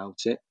passionate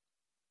about it.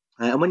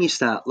 And when you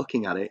start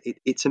looking at it,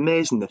 it's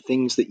amazing the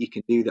things that you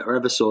can do that are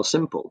ever so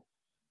simple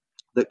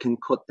that can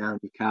cut down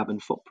your carbon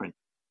footprint.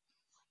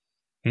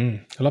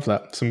 I love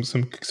that.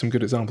 Some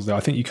good examples there.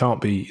 I think you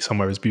can't be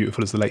somewhere as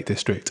beautiful as the Lake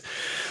District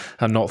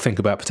and not think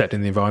about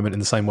protecting the environment in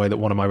the same way that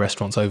one of my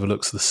restaurants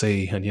overlooks the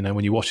sea. And,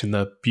 when you're watching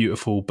the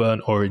beautiful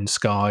burnt orange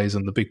skies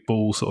and the big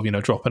ball sort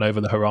of, dropping over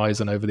the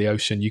horizon, over the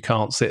ocean, you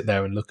can't sit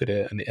there and look at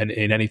it and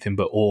in anything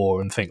but awe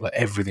and think like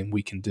everything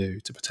we can do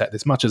to protect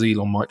this. Much as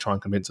Elon might try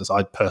and convince us,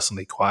 I'd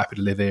personally quite happy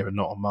to live here and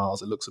not on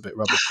Mars. It looks a bit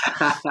rubbish.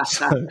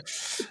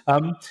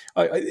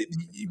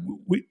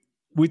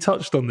 We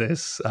touched on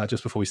this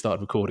just before we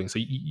started recording. So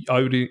I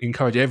would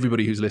encourage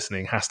everybody who's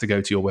listening has to go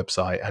to your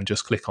website and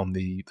just click on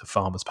the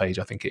farmers page,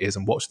 I think it is,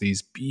 and watch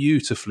these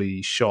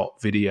beautifully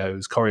shot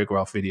videos,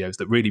 choreographed videos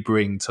that really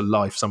bring to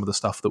life some of the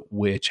stuff that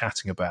we're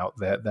chatting about.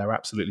 They're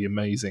absolutely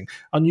amazing.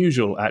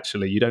 Unusual,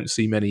 actually. You don't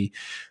see many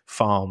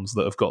farms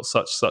that have got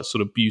such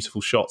sort of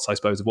beautiful shots, I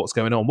suppose, of what's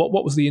going on.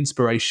 What was the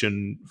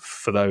inspiration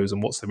for those,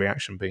 and what's the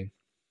reaction been?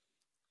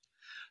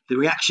 The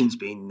reaction's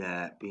been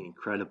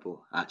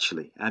incredible,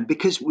 actually, and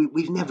because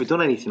we've never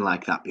done anything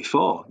like that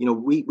before.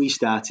 We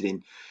started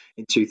in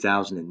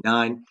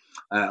 2009,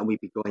 and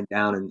we'd be going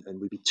down and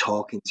we'd be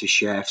talking to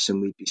chefs,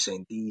 and we'd be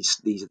saying these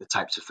are the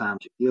types of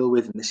farms we deal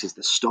with, and this is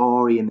the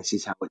story, and this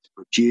is how it's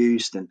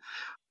produced, and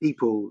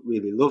people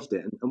really loved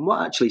it. And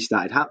what actually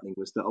started happening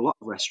was that a lot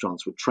of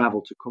restaurants would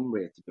travel to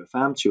Cumbria to do a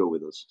farm tour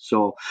with us.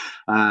 So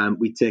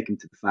we'd take them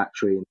to the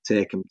factory and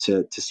take them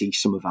to see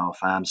some of our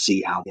farms,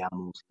 see how the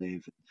animals live,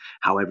 and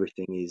how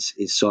everything is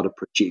sort of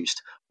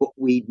produced. But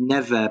we'd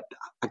never,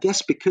 I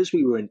guess because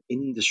we were an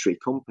industry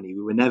company,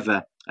 we were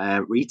never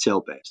retail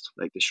based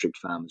like District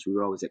Farmers. We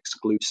were always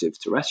exclusive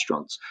to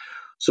restaurants.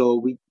 So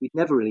we'd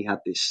never really had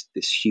this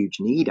huge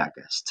need, I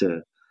guess,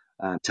 to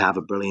have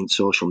a brilliant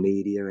social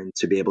media and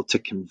to be able to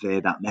convey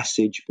that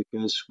message,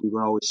 because we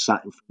were always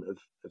sat in front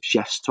of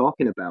chefs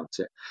talking about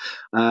it.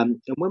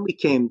 And when we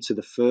came to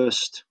the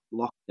first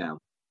lockdown,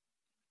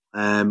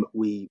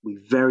 we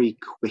very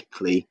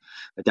quickly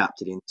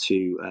adapted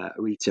into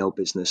a retail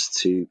business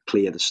to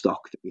clear the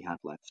stock that we had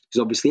left,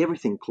 because obviously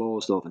everything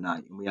closed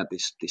overnight, and we had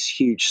this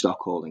huge stock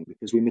holding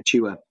because we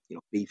mature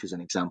beef as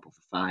an example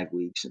for 5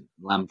 weeks and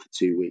lamb for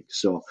 2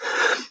 weeks. So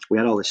we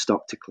had all this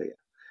stock to clear.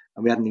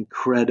 And we had an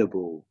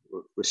incredible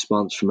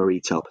response from a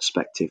retail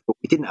perspective, but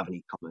we didn't have an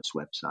e-commerce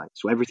website.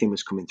 So everything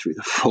was coming through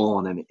the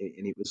phone, and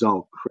it was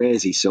all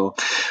crazy. So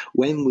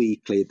when we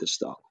cleared the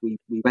stock, we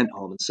went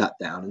home and sat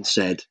down and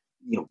said,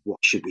 what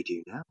should we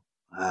do now?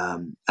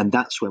 And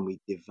that's when we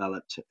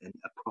developed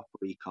a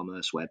proper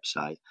e-commerce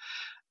website.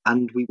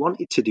 And we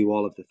wanted to do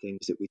all of the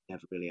things that we'd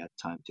never really had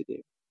time to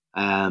do.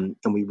 And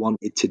we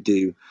wanted to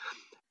do,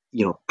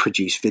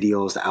 produce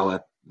videos that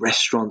our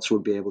restaurants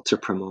would be able to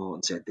promote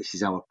and say, this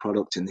is our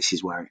product and this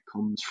is where it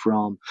comes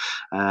from.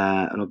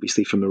 And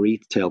obviously from a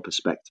retail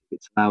perspective,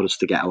 it's allowed us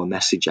to get our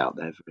message out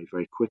there very,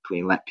 very quickly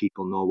and let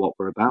people know what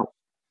we're about.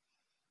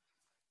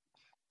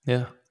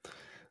 Yeah.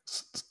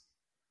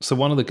 So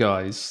one of the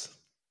guys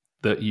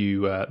that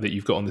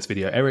you've got on this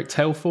video, Eric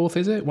Tailforth,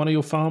 is it one of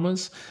your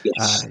farmers?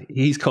 Yes.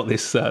 He's got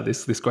this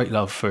great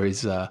love for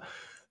his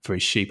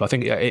sheep. I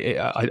think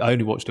I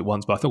only watched it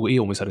once, but I thought he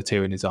almost had a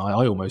tear in his eye.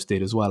 I almost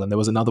did as well. And there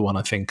was another one,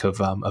 I think, of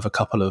a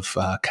couple of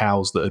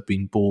cows that had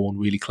been born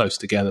really close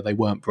together. They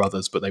weren't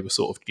brothers, but they were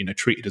sort of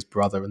treated as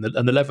brother. And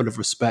the level of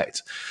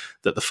respect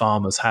that the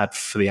farmers had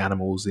for the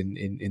animals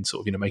in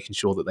sort of making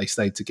sure that they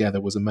stayed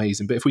together was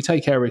amazing. But if we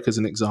take Eric as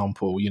an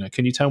example,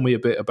 can you tell me a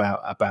bit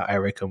about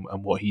Eric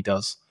and what he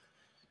does?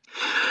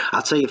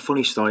 I'll tell you a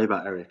funny story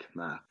about Eric,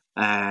 Mark.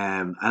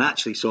 And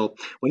actually, so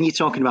when you're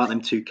talking about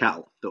them 2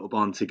 cattle that were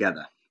born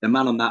together, the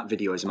man on that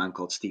video is a man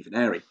called Stephen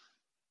Airy.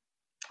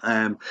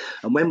 And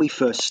when we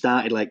first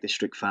started Lake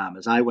District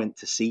Farmers, I went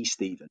to see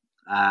Stephen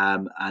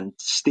And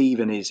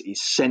Stephen is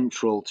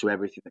central to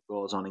everything that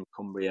goes on in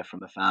Cumbria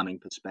from a farming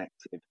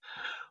perspective.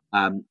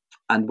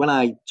 And when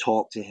I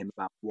talked to him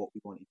about what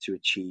we wanted to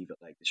achieve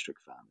at Lake District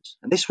Farms,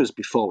 and this was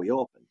before we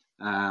opened,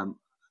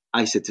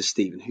 I said to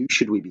Stephen, who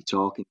should we be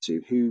talking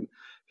to?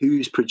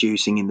 Who's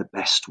producing in the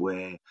best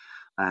way?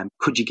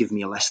 Could you give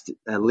me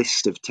a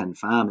list of 10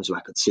 farmers who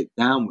I could sit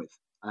down with?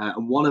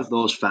 And one of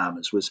those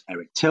farmers was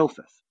Eric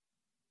Tilforth.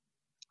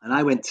 And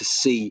I went to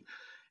see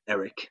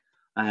Eric.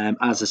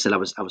 As I said, I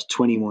was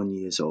 21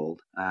 years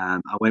old. I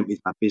went with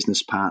my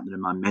business partner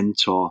and my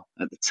mentor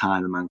at the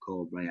time, a man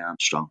called Ray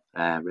Armstrong.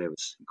 Ray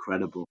was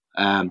incredible.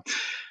 And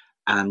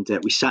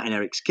we sat in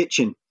Eric's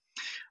kitchen.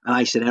 And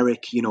I said,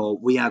 Eric,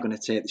 we are going to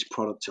take this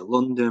product to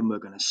London. We're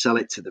going to sell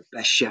it to the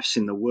best chefs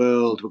in the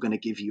world. We're going to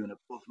give you an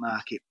above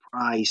market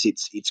price.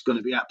 It's going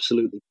to be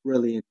absolutely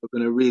brilliant. We're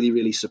going to really,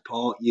 really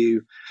support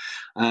you.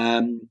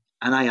 And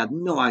I had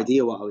no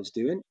idea what I was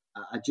doing.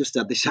 I just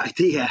had this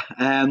idea.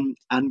 And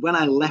when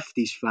I left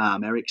his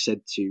farm, Eric's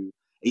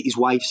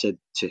wife said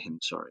to him,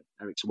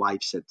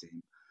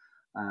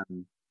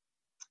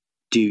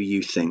 do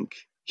you think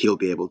he'll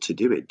be able to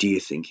do it? Do you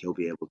think he'll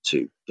be able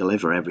to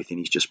deliver everything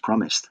he's just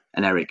promised?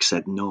 And Eric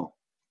said, no.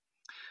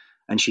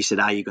 And she said,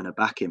 are you going to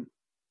back him?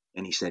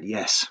 And he said,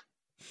 yes.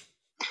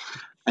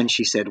 And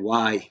she said,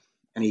 why?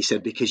 And he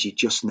said, because you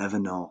just never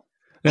know.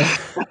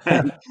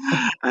 and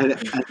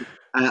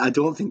I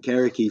don't think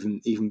Eric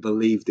even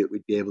believed that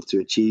we'd be able to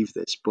achieve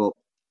this. But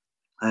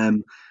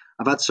I've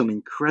had some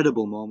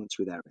incredible moments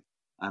with Eric.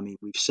 I mean,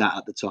 we've sat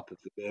at the top of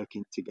the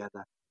Gherkin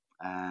together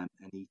and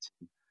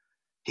eaten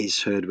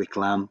his Herdwick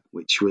lamb,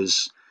 which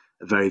was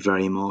a very,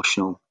 very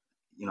emotional,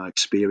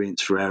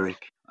 experience for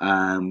Eric.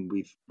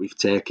 We've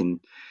taken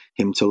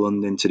him to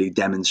London to do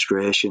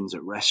demonstrations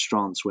at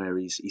restaurants where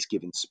he's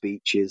given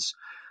speeches.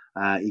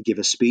 He gave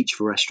a speech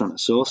for Restaurant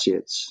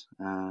Associates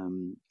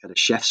at a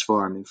chef's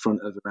forum in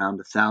front of around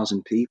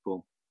 1,000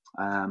 people.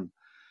 And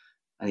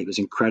it was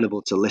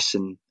incredible to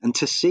listen and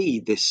to see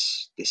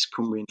this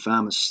Cumbrian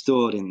farmer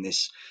stood in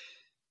this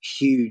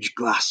huge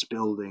glass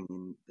building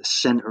in the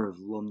centre of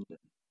London,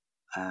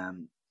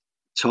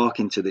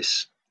 talking to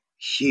this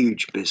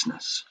huge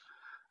business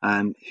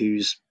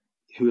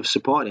who have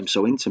supported him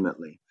so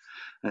intimately.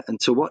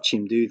 And to watch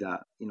him do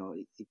that,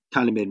 it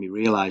kind of made me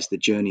realise the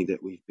journey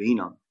that we've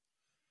been on.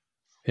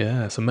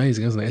 Yeah, it's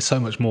amazing, isn't it? It's so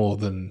much more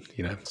than,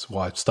 that's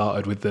why I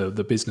started with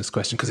the business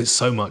question, because it's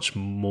so much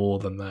more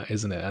than that,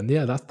 isn't it? And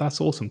yeah, that's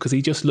awesome, because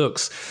he just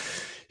looks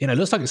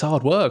like it's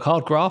hard work,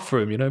 hard graft for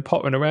him,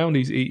 pottering around.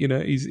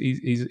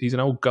 He's an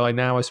old guy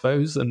now, I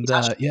suppose. And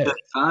yeah.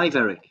 35,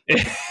 Eric.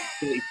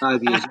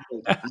 35 years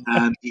old.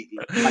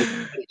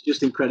 It's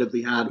just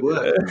incredibly hard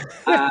work.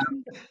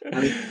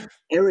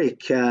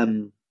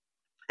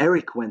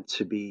 Eric went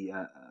to be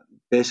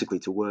basically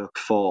to work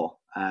for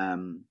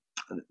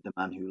the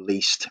man who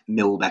leased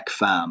Millbeck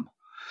Farm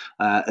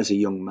as a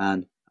young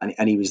man,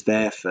 and he was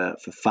there for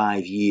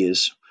 5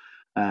 years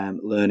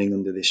learning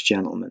under this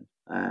gentleman,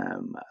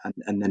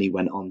 and then he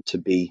went on to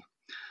be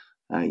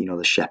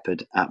the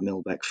shepherd at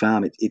Millbeck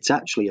Farm. It's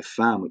actually a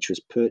farm which was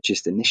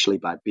purchased initially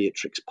by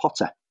Beatrix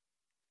Potter,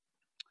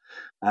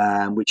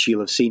 which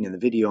you'll have seen in the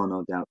video,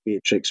 no doubt.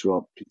 Beatrix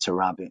wrote Peter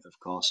Rabbit, of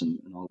course, and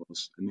all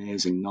those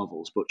amazing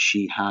novels, but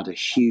she had a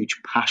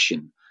huge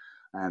passion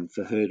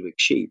for Herdwick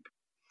sheep.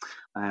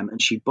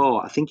 And she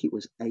bought, I think it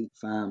was 8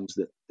 farms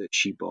that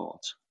she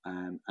bought,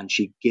 and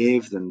she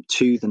gave them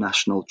to the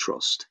National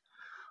Trust,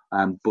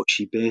 but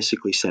she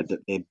basically said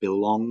that they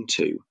belong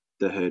to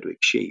the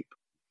Herdwick sheep.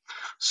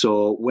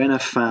 So when a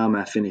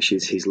farmer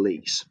finishes his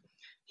lease,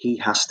 he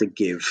has to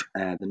give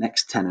the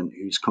next tenant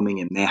who's coming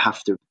in, they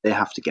have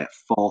to get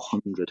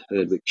 400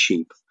 Herdwick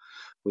sheep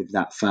with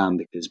that farm,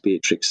 because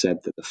Beatrix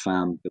said that the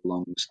farm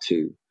belongs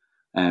to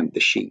the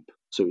sheep.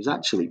 So it was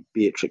actually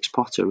Beatrix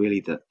Potter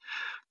really that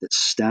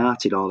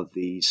started all of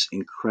these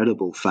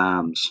incredible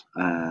farms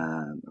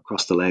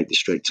across the Lake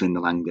District and in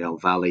the Langdale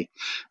Valley,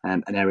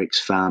 and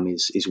Eric's farm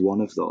is one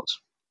of those.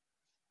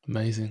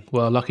 Amazing.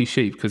 Well, lucky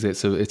sheep, because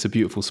it's a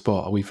beautiful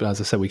spot.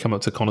 As I said, we come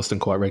up to Coniston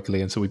quite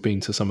regularly, and so we've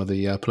been to some of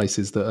the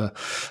places that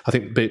I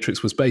think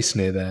Beatrix was based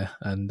near there,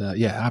 and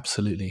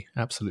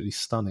absolutely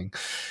stunning.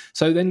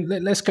 So then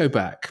let's go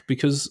back,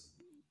 because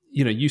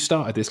you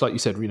started this, like you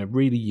said,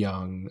 really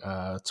young,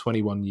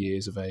 21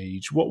 years of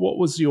age. What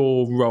was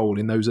your role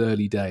in those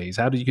early days?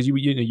 How did you, because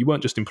you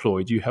weren't just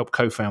employed, you helped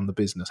co-found the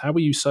business. How were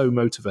you so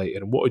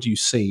motivated, and what had you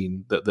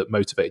seen that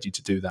motivated you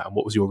to do that, and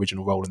what was your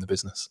original role in the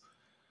business?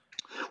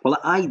 Well,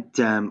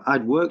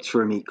 I'd worked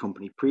for a meat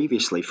company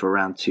previously for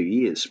around 2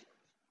 years,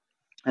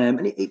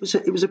 and it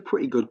was a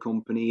pretty good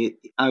company.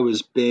 I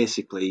was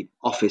basically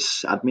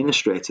office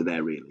administrator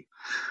there, really.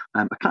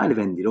 I kind of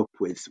ended up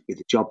with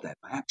a job there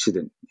by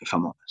accident, if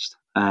I'm honest.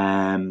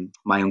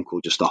 My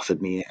uncle just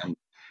offered me it, and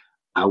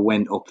I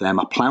went up there.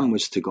 My plan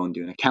was to go and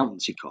do an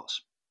accountancy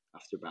course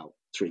after about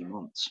 3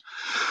 months,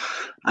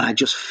 and I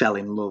just fell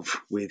in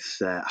love with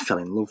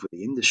the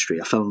industry.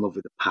 I fell in love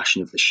with the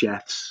passion of the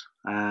chefs,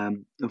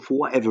 and for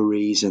whatever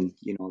reason,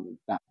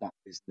 that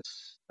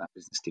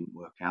business didn't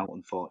work out,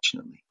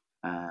 unfortunately.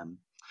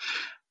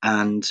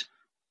 And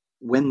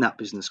when that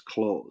business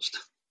closed,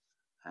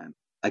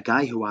 a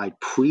guy who I'd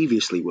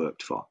previously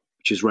worked for,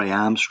 which is Ray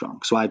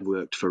Armstrong, so I'd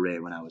worked for Ray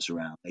when I was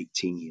around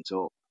 18 years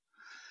old.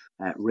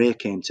 Ray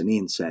came to me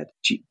and said,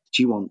 do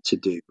you want to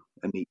do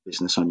a meat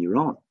business on your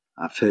own?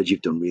 I've heard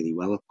you've done really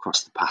well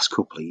across the past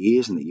couple of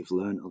years and that you've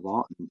learned a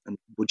lot. And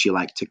would you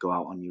like to go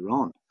out on your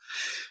own?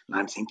 And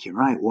I'm thinking,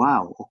 right,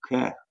 wow,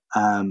 okay.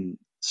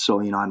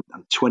 So, I'm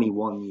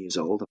 21 years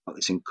old. I've got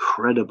this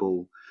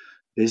incredible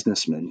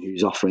businessman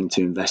who's offering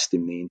to invest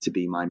in me and to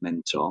be my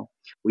mentor.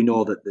 We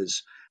know that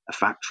there's a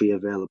factory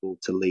available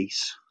to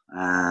lease,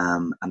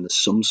 and there's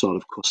some sort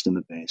of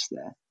customer base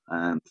there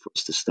for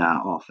us to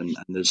start off. And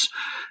there's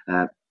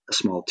a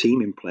small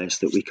team in place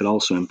that we can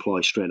also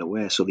employ straight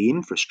away. So the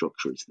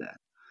infrastructure is there.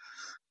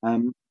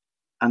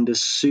 And as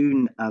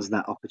soon as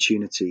that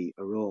opportunity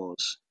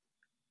arose,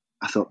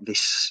 I thought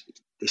this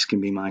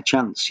can be my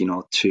chance,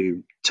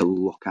 to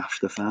look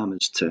after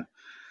farmers, to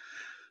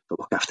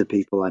look after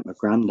people like my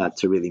granddad,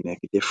 to really make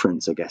a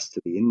difference, I guess,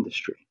 to the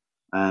industry.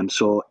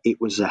 So it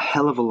was a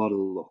hell of a lot of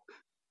luck,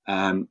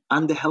 and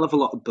a hell of a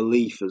lot of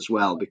belief as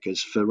well,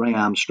 because for Ray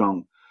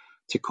Armstrong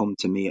to come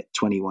to me at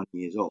 21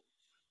 years old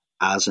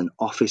as an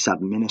office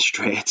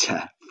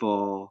administrator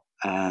for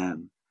a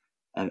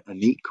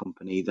meat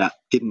company that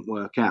didn't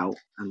work out,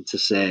 and to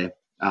say,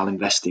 I'll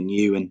invest in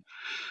you and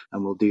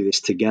we'll do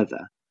this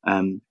together,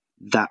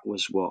 that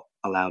was what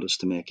allowed us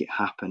to make it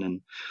happen.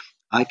 And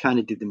I kind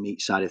of did the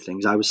meat side of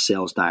things. I was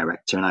sales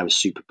director, and I was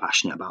super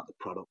passionate about the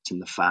product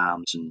and the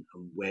farms and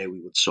where we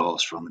would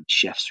source from and the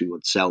chefs we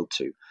would sell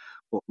to.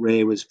 But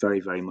Ray was very,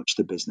 very much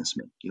the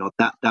businessman.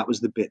 That was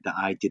the bit that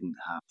I didn't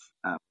have.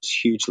 I was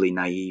hugely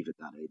naive at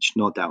that age,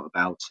 no doubt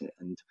about it.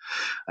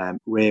 And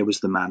Ray was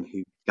the man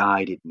who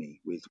guided me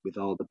with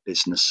all the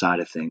business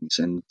side of things.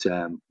 And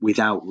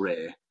without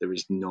Ray, there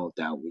is no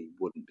doubt we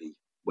wouldn't be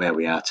where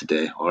we are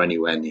today or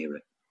anywhere near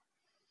it.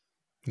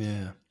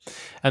 Yeah.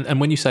 And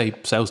when you say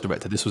sales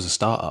director, this was a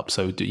startup.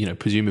 So,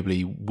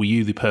 presumably, were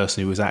you the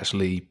person who was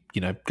actually,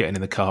 getting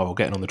in the car or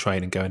getting on the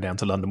train and going down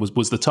to London?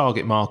 Was the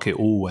target market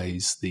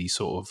always the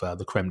sort of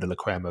the creme de la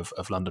creme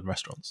of London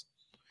restaurants?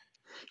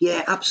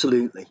 Yeah,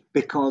 absolutely.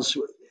 Because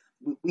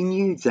we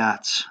knew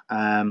that,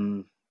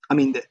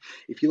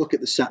 if you look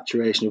at the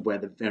saturation of where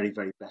the very,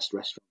 very best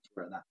restaurants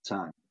were at that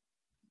time,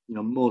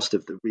 most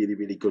of the really,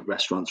 really good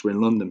restaurants were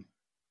in London.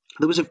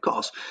 There was, of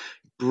course,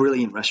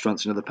 brilliant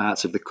restaurants in other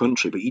parts of the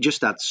country, but you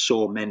just had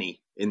so many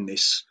in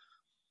this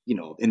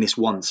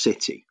one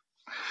city.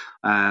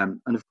 And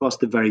of course,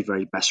 the very,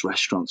 very best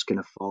restaurants can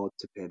afford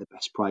to pay the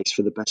best price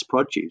for the best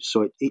produce.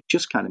 So it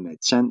just kind of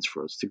made sense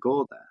for us to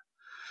go there.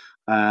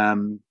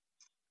 And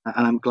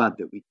I'm glad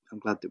that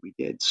we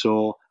did.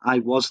 So I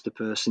was the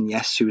person,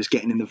 yes, who was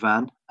getting in the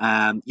van.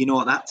 At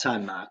that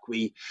time, Mark,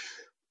 we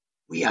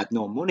had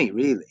no money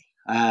really.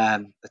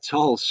 At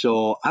all.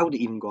 So I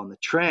wouldn't even go on the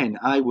train.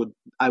 I would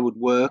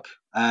work,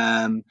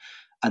 and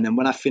then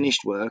when I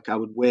finished work, I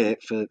would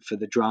wait for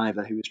the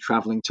driver who was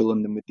travelling to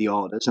London with the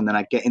orders, and then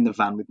I'd get in the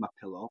van with my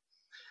pillow,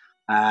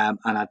 and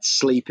I'd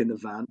sleep in the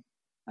van.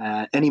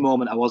 Any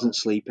moment I wasn't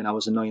sleeping, I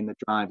was annoying the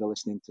driver,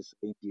 listening to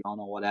Celine Dion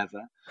or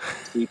whatever,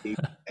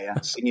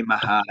 singing my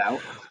heart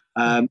out,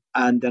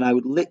 and then I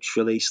would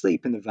literally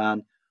sleep in the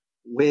van,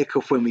 wake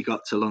up when we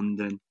got to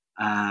London.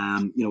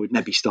 We'd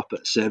maybe stop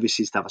at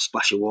services to have a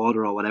splash of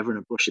water or whatever and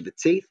a brush of the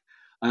teeth.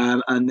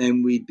 And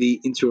then we'd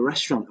be into a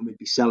restaurant and we'd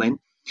be selling.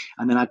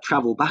 And then I'd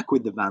travel back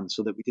with the van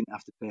so that we didn't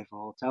have to pay for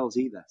hotels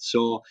either.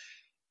 So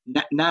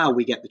now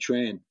we get the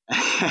train.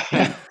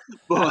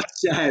 But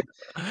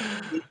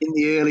in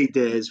the early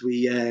days,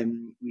 we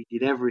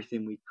did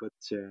everything we could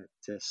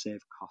to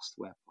save cost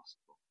where possible.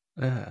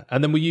 Yeah.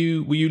 And then were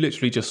you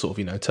literally just sort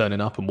of, turning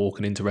up and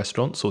walking into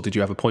restaurants, or did you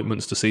have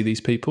appointments to see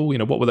these people?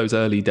 What were those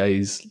early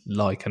days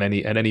like, and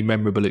any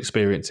memorable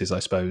experiences, I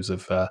suppose,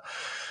 of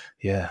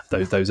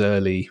those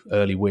early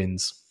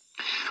wins?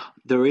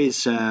 There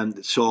is. I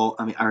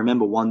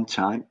remember one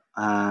time.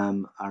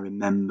 I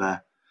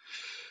remember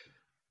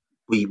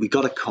we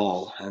got a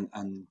call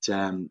and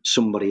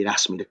somebody had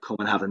asked me to come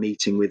and have a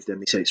meeting with them.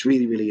 They said it's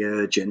really, really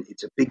urgent.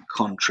 It's a big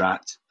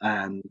contract.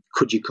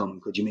 Could you come?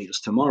 Could you meet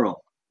us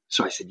tomorrow?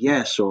 So I said,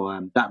 yeah. So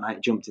that night I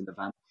jumped in the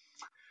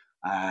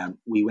van.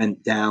 We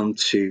went down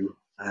to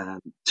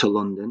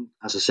London.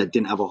 As I said,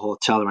 didn't have a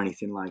hotel or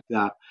anything like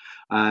that.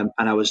 And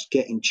I was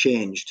getting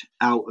changed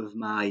out of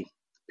my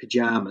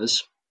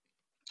pajamas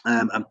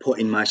and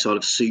putting my sort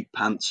of suit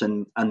pants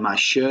and my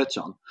shirt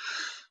on.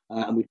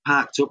 And we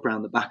parked up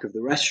around the back of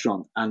the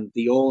restaurant. And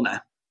the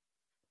owner,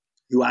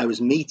 who I was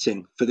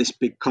meeting for this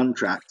big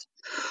contract,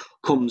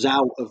 comes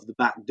out of the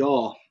back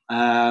door.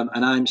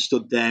 And I'm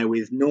stood there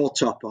with no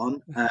top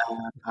on.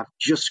 I've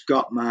just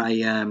got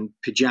my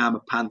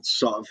pajama pants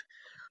sort of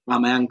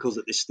around my ankles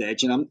at this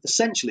stage. And I'm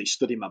essentially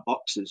stood in my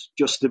boxers,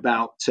 just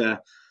about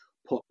to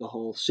put the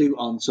whole suit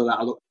on so that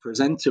I look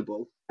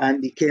presentable.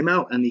 And he came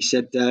out and he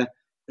said, are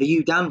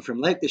you Dan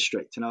from Lake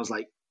District? And I was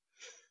like,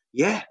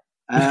 yeah.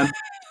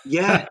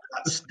 Yeah,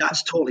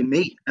 that's totally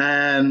me.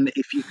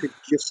 If you could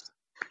just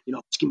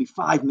give me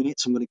 5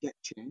 minutes, I'm going to get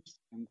changed.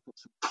 and put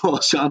some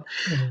clothes on,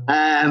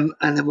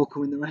 and then we'll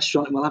come in the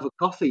restaurant and we'll have a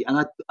coffee. And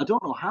I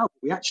don't know how,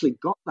 but we actually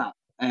got that.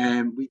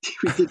 We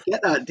did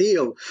get that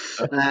deal.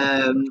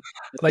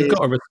 They've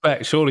got to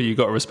respect. Surely you've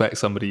got to respect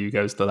somebody who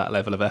goes to that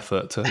level of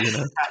effort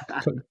to,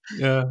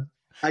 yeah.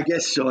 I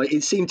guess so.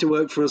 It seemed to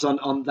work for us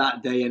on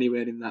that day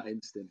anyway, in that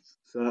instance.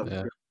 So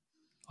yeah.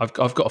 I've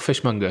got a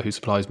fishmonger who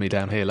supplies me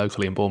down here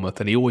locally in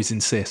Bournemouth, and he always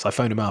insists. I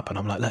phone him up and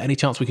I'm like, any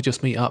chance we could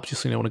just meet up?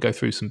 Just want to go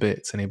through some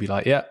bits. And he'll be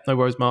like, yeah, no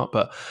worries, Mark,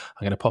 but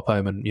I'm going to pop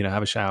home and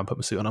have a shower and put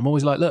my suit on. I'm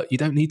always like, look, you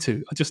don't need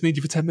to. I just need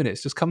you for 10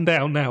 minutes. Just come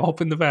down now, hop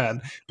in the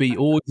van. But he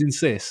always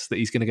insists that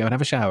he's going to go and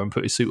have a shower and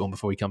put his suit on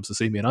before he comes to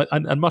see me.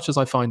 And much as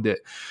I find it,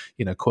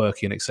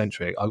 quirky and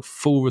eccentric, I have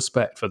full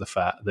respect for the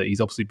fact that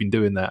he's obviously been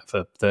doing that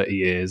for 30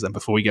 years. And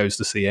before he goes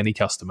to see any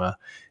customer,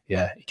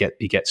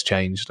 he gets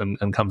changed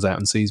and comes out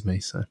and sees me.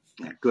 So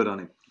yeah, good on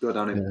him. Good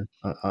on him.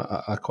 Yeah,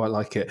 I quite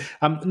like it.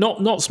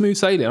 Not smooth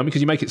sailing,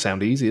 because you make it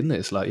sound easy, isn't it?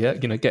 It's like,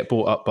 get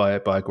brought up by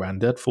a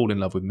granddad, fall in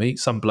love with meat.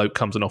 Some bloke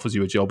comes and offers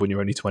you a job when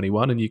you're only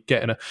 21, and you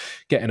get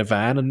in a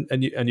van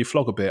and you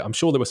flog a bit. I'm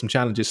sure there were some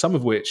challenges, some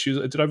of which,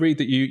 did I read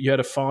that you had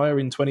a fire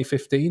in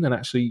 2015 and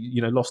actually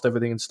lost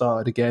everything and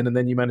started again, and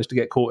then you managed to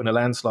get caught in a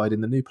landslide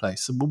in the new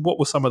place. So what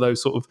were some of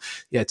those sort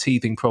of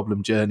teething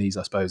problem journeys,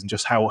 I suppose, and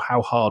just how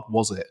hard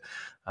was it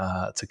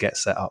to get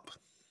set up?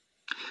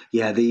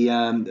 Yeah,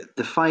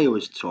 the fire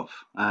was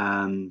tough.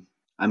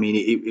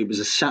 It was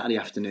a Saturday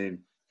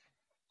afternoon.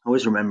 I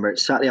always remember it.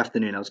 Saturday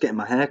afternoon, I was getting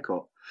my hair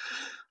cut.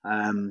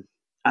 And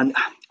I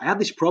had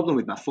this problem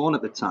with my phone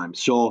at the time.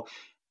 So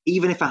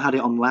even if I had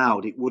it on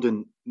loud, it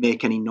wouldn't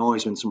make any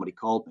noise when somebody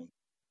called me.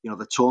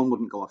 The tone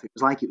wouldn't go off. It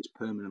was like it was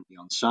permanently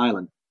on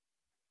silent.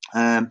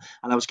 And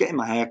I was getting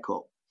my hair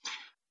cut.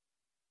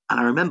 And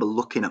I remember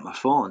looking at my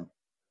phone.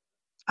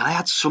 And I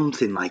had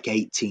something like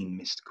 18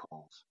 missed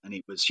calls. And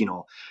it was,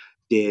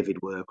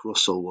 David work,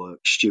 Russell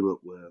work, Stuart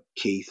work,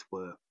 Keith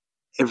work,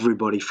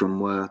 everybody from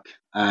work.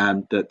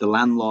 The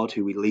landlord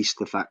who we leased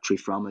the factory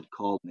from had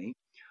called me.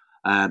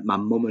 My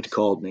mum had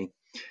called me.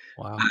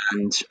 Wow.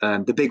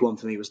 And the big one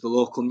for me was the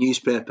local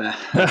newspaper.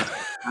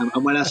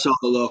 And when I saw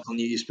the local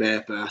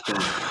newspaper, I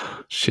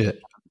thought,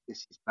 shit,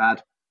 this is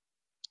bad.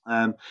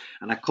 And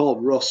I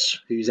called Russ,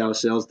 who's our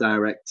sales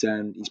director,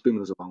 and he's been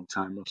with us a long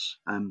time, Russ.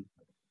 And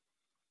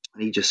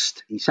he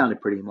sounded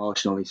pretty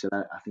emotional. He said,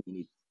 I think you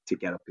need to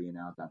get up here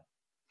now, Dan.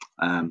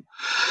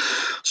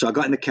 So I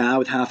got in the car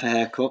with half a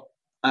haircut,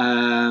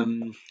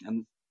 and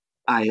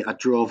I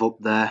drove up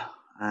there.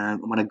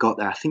 And when I got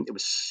there, I think there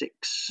was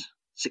six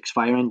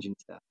fire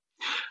engines there.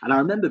 And I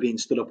remember being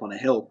stood up on a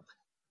hill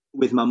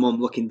with my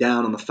mum looking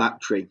down on the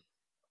factory.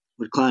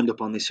 We'd climbed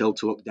up on this hill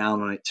to look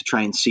down on it to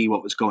try and see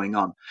what was going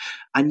on.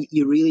 And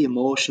you're really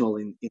emotional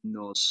in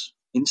those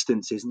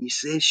instances, and you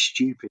say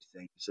stupid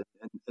things,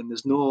 and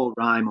there's no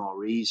rhyme or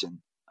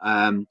reason.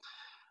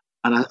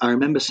 And I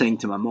remember saying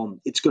to my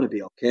mum, it's going to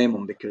be okay,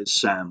 Mum,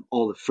 because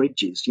all the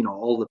fridges,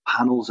 all the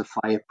panels are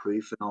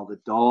fireproof and all the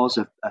doors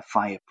are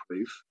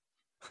fireproof.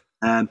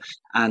 And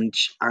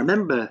I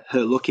remember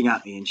her looking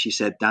at me and she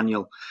said,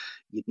 Daniel,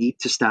 you need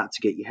to start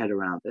to get your head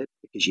around it,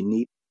 because you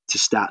need to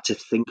start to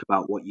think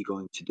about what you're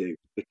going to do,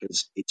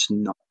 because it's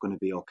not going to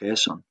be okay,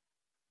 son.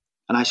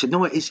 And I said,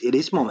 no, it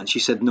is, Mum. And she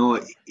said, no,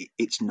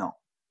 it's not.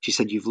 She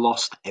said, you've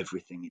lost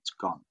everything. It's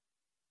gone.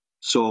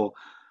 So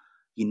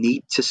you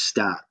need to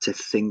start to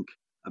think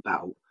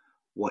about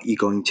what you're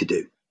going to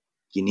do.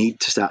 You need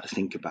to start to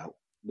think about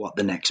what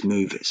the next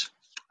move is.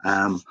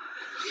 And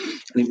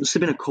it must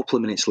have been a couple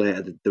of minutes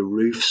later that the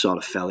roof sort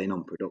of fell in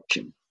on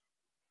production.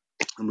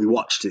 And we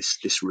watched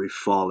this roof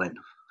fall in.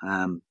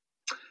 And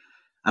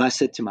I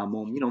said to my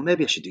mum,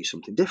 maybe I should do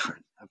something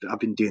different. I've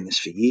been doing this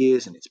for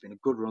years and it's been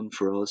a good run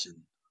for us.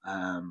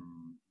 And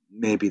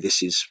maybe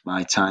this is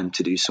my time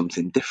to do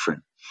something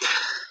different.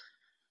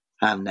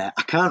 And I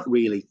can't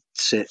really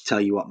tell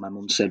you what my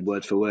mum said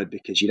word for word,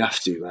 because you'd have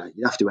to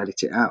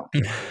edit it out.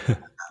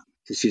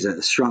 She's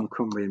a strong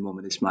Cumbrian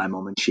woman, is my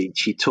mum, and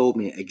she told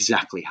me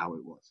exactly how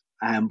it was.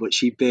 But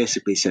she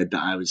basically said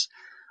that I was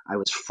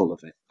full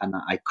of it and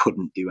that I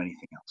couldn't do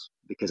anything else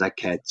because I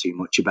cared too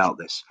much about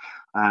this.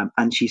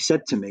 And she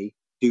said to me,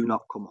 "Do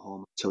not come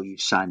home until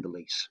you've signed the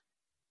lease."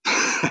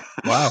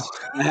 Wow.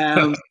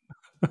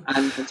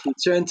 And she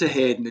turned to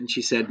Hayden and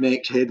she said,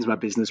 Hayden's my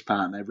business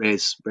partner,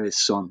 Ray's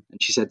son.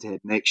 And she said to Hayden,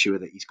 make sure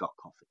that he's got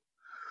coffee.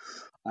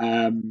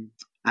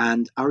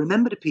 And I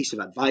remembered a piece of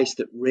advice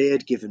that Ray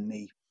had given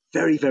me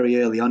very,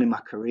 very early on in my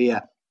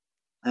career.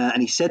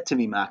 And he said to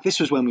me, Mark, this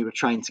was when we were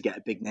trying to get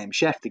a big name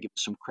chef to give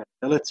us some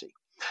credibility.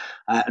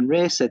 And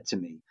Ray said to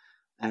me,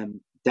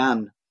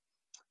 Dan,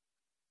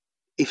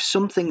 if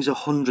something's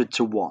 100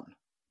 to 1,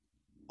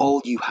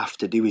 all you have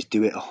to do is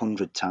do it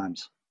 100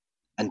 times.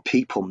 And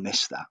people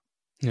miss that.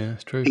 Yeah,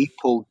 it's true.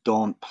 People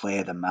don't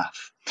play the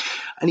math.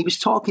 And he was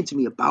talking to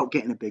me about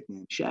getting a big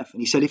name chef.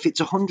 And he said, if it's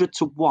 100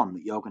 to 1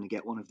 that you're going to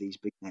get one of these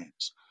big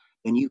names,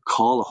 then you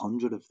call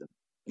 100 of them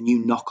and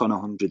you knock on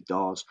 100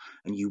 doors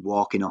and you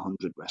walk in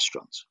 100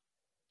 restaurants.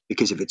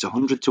 Because if it's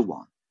 100 to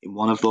 1, in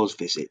one of those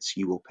visits,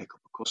 you will pick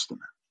up a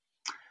customer.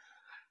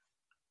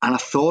 And I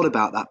thought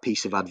about that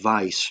piece of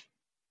advice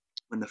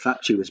when the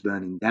factory was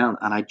burning down,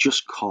 and I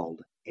just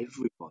called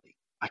everybody.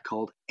 I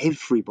called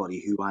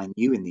everybody who I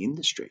knew in the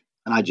industry,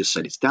 and I just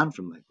said, "It's Dan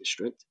from Lake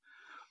District.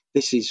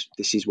 This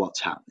is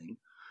what's happening.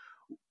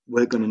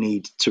 We're going to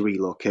need to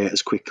relocate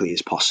as quickly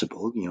as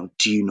possible.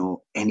 Do you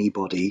know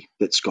anybody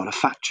that's got a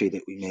factory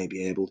that we may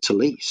be able to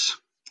lease?"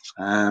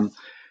 And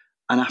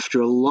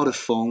after a lot of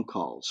phone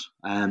calls,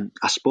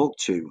 I spoke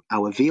to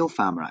our veal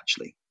farmer,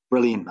 actually,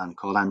 brilliant man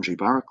called Andrew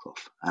Barraclough.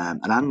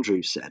 And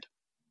Andrew said,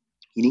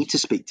 "You need to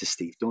speak to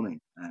Steve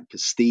Dunning,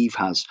 because Steve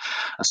has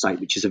a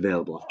site which is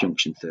available off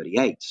Junction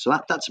 38. So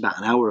that's about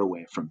an hour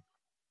away from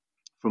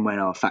where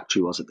our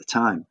factory was at the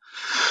time.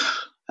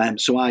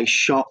 So I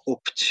shot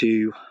up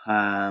to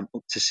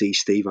see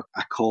Steve.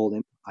 I called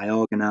him. I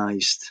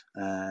organised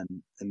a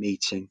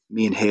meeting.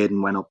 Me and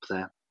Hayden went up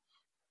there,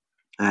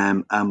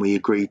 and we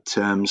agreed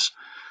terms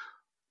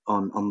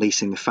on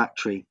leasing the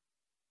factory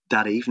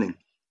that evening.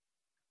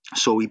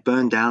 So we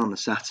burned down on the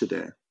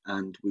Saturday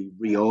and we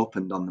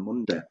reopened on the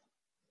Monday.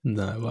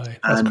 No way.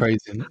 That's crazy,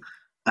 isn't it?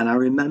 And I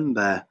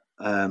remember,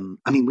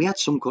 we had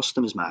some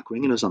customers, Mark,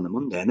 ringing us on the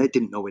Monday, and they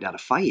didn't know we'd had a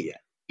fire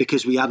yet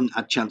because we hadn't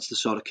had a chance to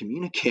sort of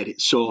communicate it.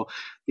 So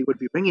they would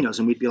be ringing us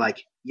and we'd be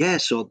like, "Yeah,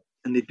 so,"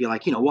 and they'd be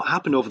like, "What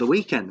happened over the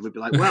weekend?" We'd be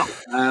like, "Well,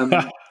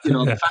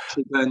 the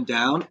factory burned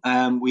down.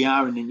 We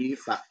are in a new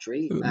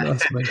factory.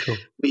 That's mental.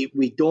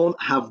 We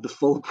don't have the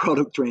full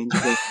product range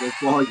available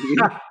for you."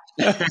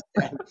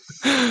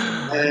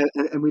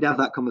 And we'd have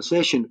that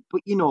conversation.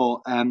 But,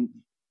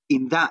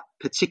 in that,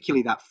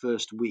 particularly that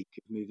first week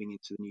of moving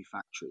into the new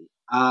factory,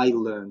 I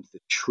learned the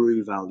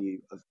true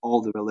value of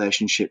all the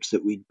relationships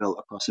that we'd built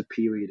across a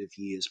period of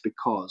years,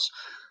 because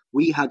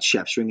we had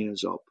chefs ringing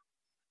us up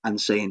and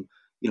saying,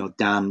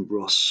 Dan,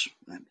 Russ,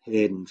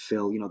 Hayden,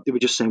 Phil, they were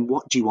just saying,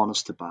 "What do you want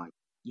us to buy?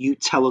 You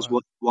tell us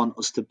what you want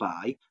us to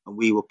buy and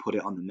we will put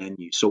it on the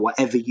menu. So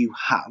whatever you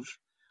have,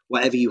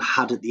 whatever you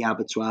had at the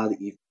abattoir that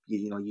you've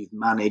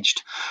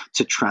managed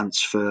to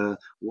transfer,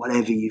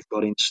 whatever you've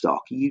got in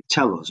stock, you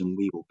tell us and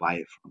we will buy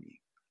it from you,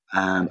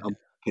 and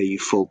pay you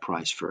full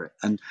price for it."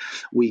 And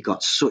we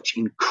got such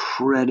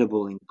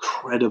incredible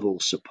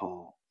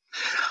support.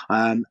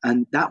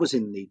 And that was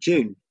in the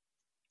June.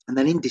 And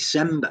then in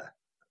December,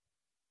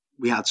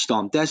 we had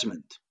Storm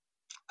Desmond.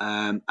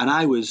 And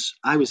I was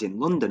in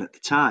London at the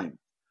time.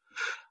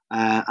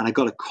 And I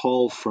got a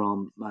call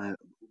from one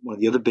of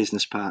the other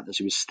business partners,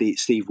 who was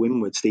Steve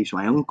Winwood. Steve's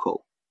my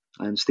uncle,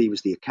 and Steve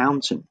was the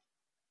accountant.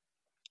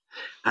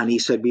 And he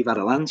said, "We've had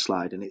a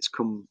landslide, and it's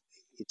come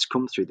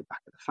through the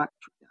back of the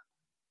factory."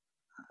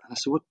 And I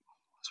said, "What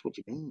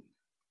do you mean?"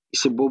 He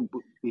said, "Well,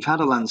 we've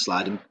had a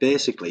landslide, and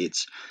basically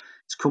it's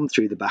come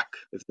through the back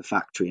of the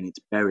factory, and it's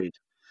buried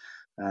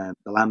the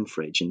lamb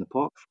fridge and the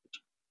pork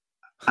fridge."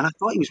 And I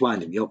thought he was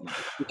winding me up, man,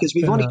 because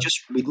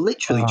we'd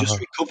literally just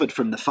recovered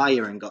from the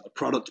fire and got the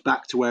product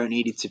back to where it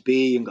needed to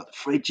be, and got the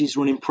fridges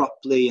running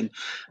properly and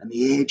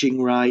the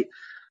aging right.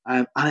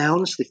 And I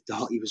honestly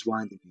thought he was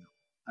winding me up.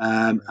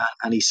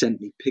 And he sent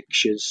me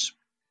pictures.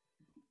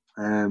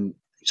 It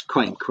was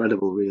quite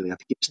incredible, really. I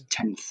think it was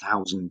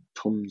 10,000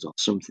 tons or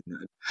something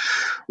that had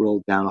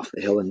rolled down off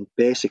the hill and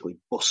basically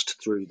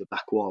bust through the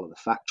back wall of the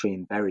factory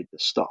and buried the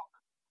stock.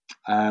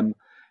 And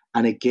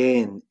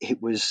again,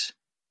 it was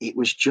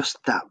just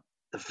that,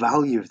 the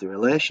value of the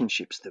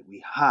relationships that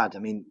we had. I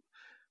mean,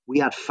 we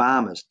had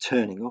farmers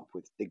turning up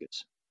with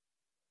diggers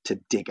to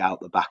dig out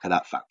the back of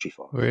that factory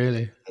for us.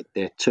 Really?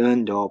 They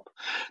turned up,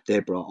 they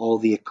brought all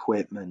the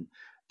equipment,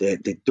 they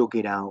dug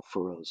it out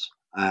for us,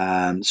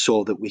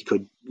 so that we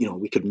could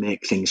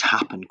make things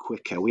happen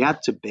quicker. We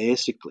had to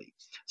basically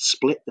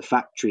split the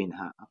factory in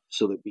half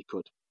so that we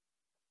could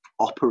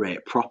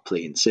operate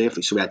properly and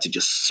safely. So we had to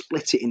just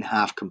split it in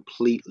half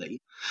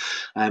completely.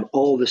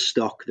 All the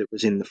stock that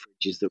was in the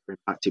fridges that were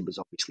impacted was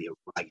obviously a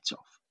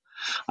write-off.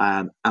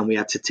 And we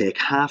had to take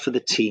half of the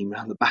team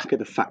around the back of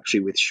the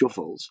factory with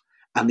shovels,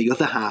 and the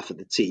other half of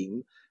the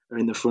team are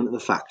in the front of the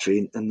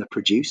factory and they're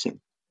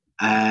producing.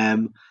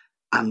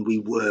 And we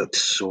worked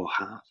so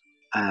hard.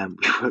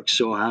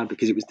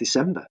 Because it was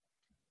December.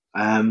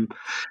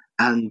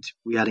 And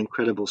we had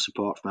incredible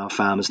support from our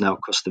farmers and our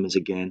customers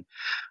again.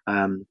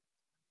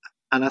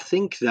 And I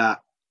think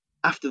that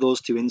after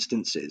those two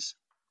instances,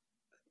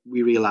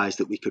 we realised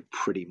that we could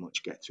pretty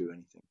much get through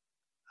anything.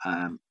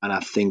 And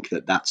I think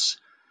that that's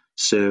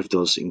served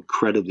us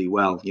incredibly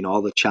well.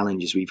 All the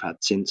challenges we've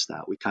had since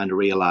that, we kind of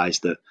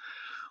realised that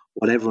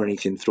whatever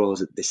anything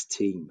throws at this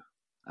team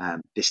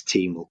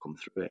will come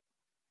through it.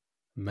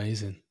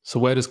 Amazing. So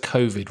where does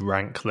COVID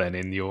rank then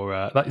in your,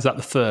 is that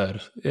the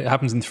third? It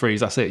happens in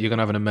threes. That's it. You're going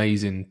to have an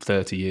amazing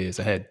 30 years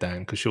ahead, Dan,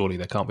 because surely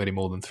there can't be any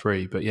more than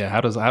three. But yeah,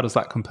 how does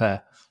that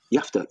compare?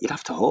 You'd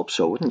have to hope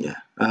so, wouldn't you?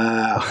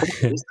 I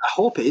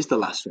hope it is the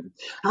last one.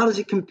 How does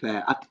it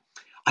compare?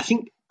 I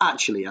think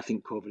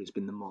COVID has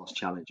been the most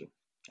challenging.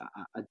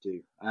 I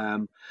do.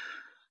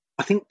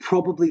 I think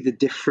probably the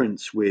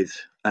difference with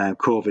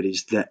COVID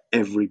is that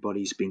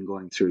everybody's been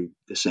going through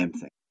the same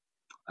thing.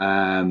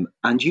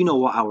 And you know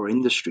what our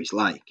industry is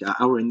like.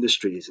 Our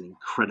industry is an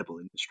incredible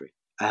industry.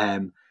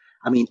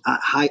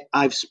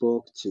 I've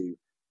spoke to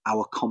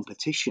our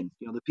competition,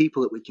 the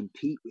people that we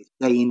compete with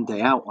day in,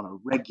 day out on a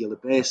regular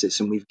basis.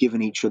 And we've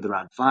given each other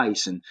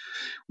advice, and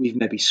we've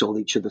maybe sold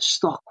each other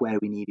stock where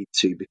we needed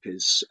to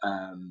because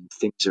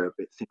things are a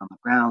bit thin on the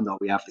ground, or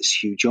we have this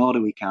huge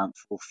order we can't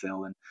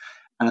fulfill. And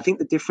I think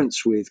the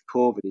difference with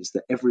COVID is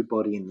that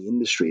everybody in the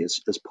industry has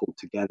pulled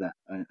together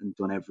and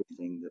done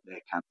everything that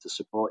they can to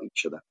support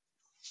each other.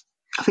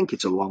 I think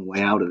it's a long way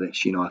out of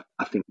this.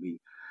 I think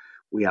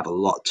we have a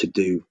lot to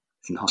do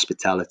in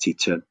hospitality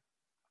to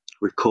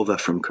recover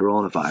from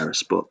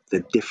coronavirus, but the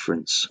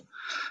difference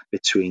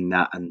between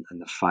that and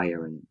the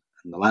fire and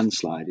the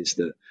landslide is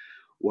that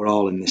we're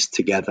all in this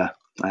together.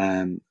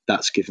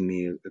 That's given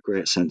me a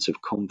great sense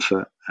of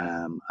comfort,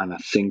 and I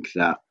think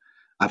that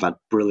I've had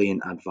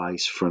brilliant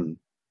advice from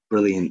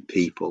brilliant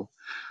people,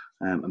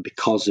 and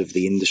because of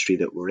the industry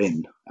that we're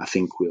in, I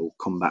think we'll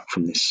come back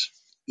from this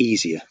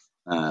easier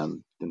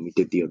than we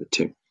did the other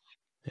two.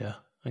 Yeah.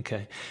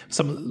 Okay.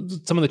 Some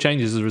of the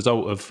changes as a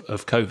result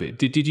of COVID.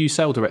 Did you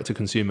sell direct to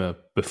consumer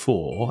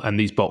before, and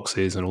these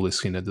boxes and all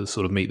this, the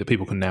sort of meat that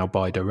people can now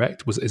buy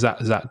direct? Is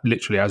that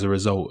literally as a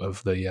result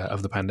of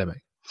the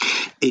pandemic?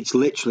 It's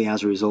literally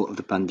as a result of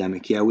the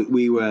pandemic. Yeah,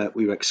 we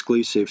were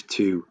exclusive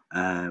to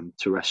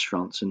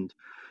restaurants, and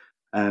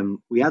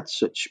we had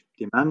such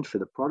demand for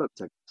the product,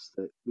 I guess,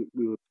 that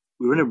we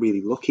were in a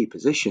really lucky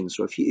position.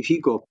 So if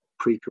you go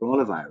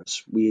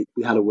pre-coronavirus, we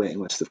had a waiting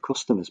list of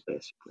customers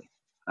basically.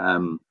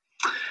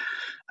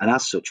 And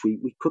as such,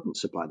 we couldn't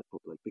supply the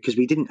public because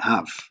we didn't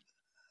have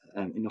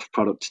enough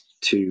product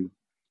to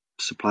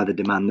supply the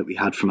demand that we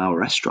had from our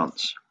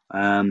restaurants.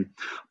 But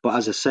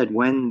as I said,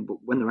 when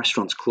the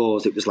restaurants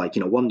closed, it was like,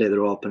 one day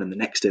they're open and the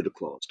next day they're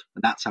closed.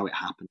 And that's how it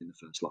happened in the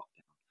first lockdown.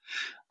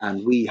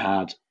 And we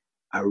had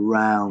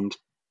around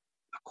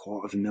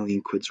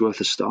 £250,000 worth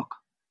of stock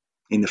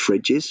in the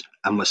fridges,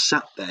 and we're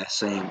sat there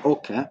saying,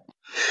 okay,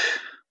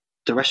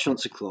 the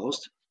restaurants are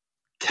closed.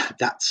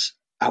 That's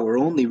our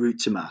only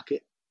route to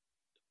market.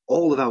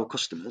 All of our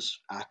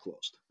customers are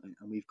closed, and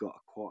we've got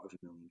 £250,000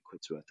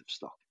 worth of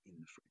stock in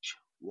the fridge.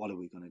 What are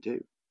we going to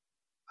do?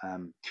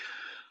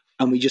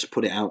 And we just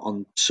put it out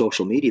on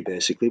social media,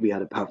 basically. We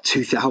had about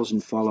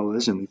 2,000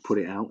 followers, and we put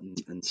it out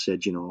and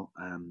said,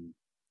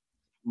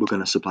 we're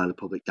going to supply the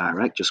public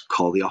direct. Just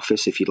call the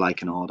office if you'd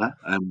like an order.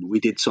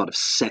 We did sort of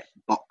set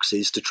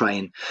boxes to try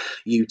and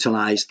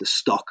utilise the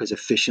stock as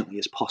efficiently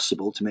as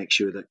possible to make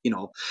sure that,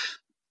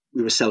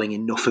 we were selling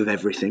enough of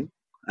everything.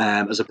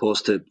 As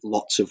opposed to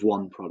lots of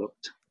one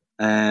product.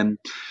 And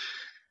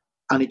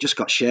it just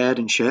got shared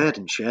and shared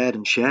and shared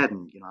and shared.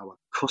 And, our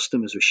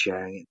customers were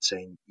sharing it,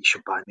 saying, you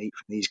should buy meat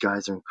from these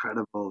guys. They're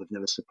incredible. They've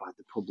never supplied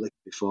the public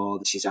before.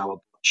 This is our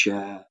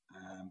butcher.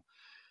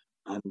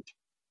 And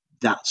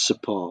that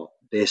support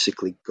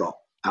basically got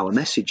our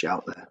message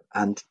out there.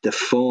 And the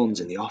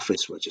phones in the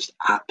office were just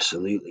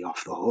absolutely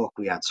off the hook.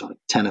 We had sort of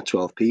 10 or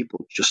 12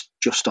 people just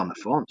on the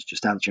phones,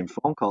 just answering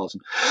phone calls.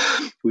 And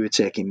we were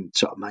taking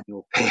sort of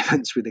manual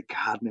payments with a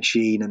card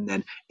machine, and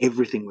then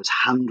everything was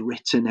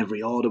handwritten.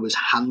 Every order was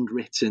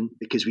handwritten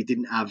because we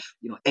didn't have,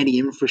 any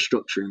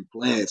infrastructure in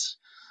place.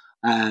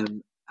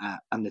 And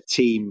the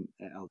team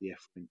at LDF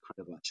were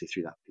incredible actually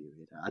through that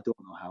period. I don't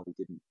know how we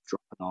didn't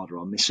drop an order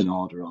or miss an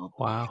order or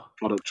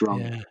product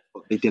wrong,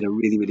 but they did a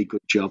really, really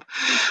good job.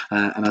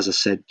 And as I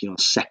said,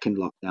 second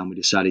lockdown, we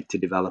decided to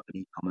develop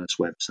an e-commerce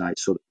website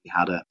so that we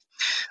had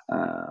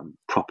a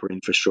proper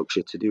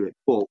infrastructure to do it.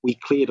 But we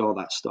cleared all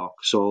that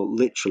stock. So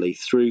literally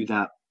through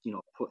that,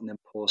 putting them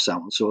posts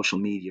out on social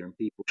media and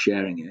people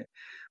sharing it,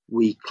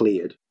 we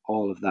cleared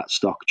all of that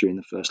stock during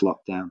the first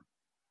lockdown.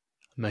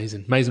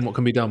 Amazing what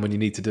can be done when you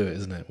need to do it,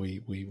 isn't it?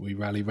 We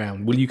rally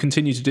round. Will you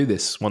continue to do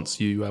this once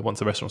the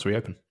restaurants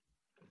reopen?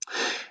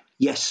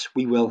 Yes,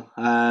 we will,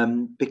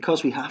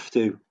 because we have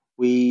to.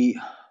 We're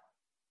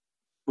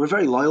a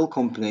very loyal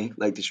company,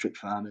 Lake District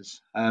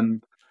Farmers.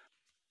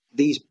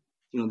 These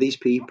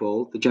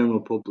people, the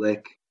general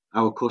public,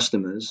 our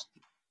customers,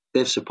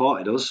 they've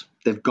supported us.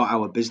 They've got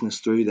our business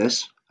through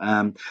this.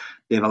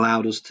 They've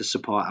allowed us to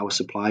support our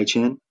supply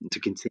chain and to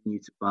continue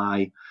to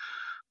buy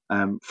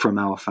from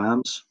our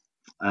farms.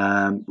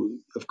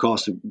 Of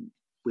course,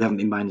 we haven't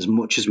been buying as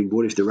much as we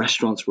would if the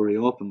restaurants were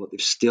reopened, but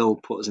they've still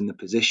put us in the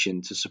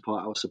position to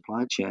support our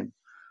supply chain.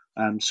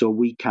 So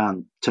we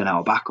can't turn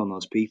our back on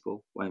those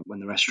people when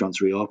the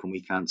restaurants reopen.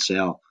 We can't say,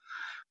 oh,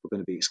 we're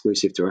going to be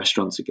exclusive to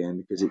restaurants again,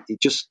 because it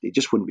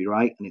just wouldn't be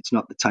right, and it's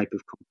not the type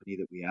of company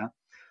that we are.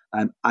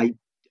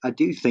 I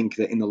do think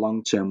that in the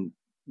long term,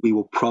 we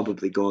will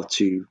probably go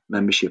to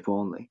membership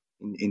only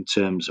in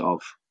terms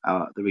of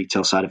the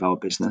retail side of our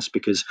business,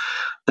 because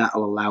that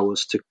will allow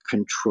us to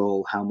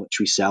control how much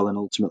we sell and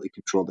ultimately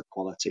control the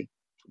quality,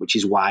 which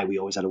is why we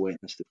always had a waiting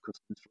list of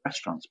customers for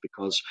restaurants,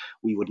 because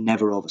we would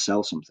never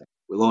oversell something.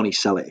 We'll only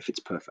sell it if it's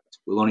perfect.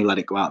 We'll only let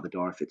it go out the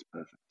door if it's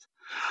perfect.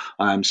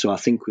 So I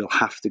think we'll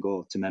have to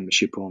go to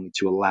membership only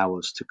to allow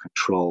us to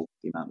control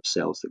the amount of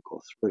sales that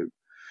go through.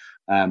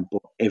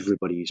 But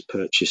everybody who's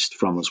purchased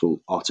from us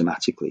will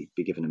automatically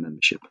be given a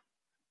membership.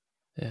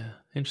 Yeah,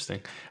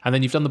 interesting. And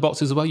then you've done the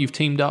boxes as well. You've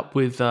teamed up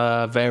with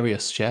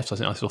various chefs. I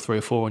think I saw 3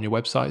 or 4 on your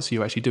website. So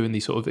you're actually doing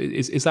these sort of.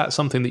 Is that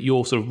something that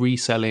you're sort of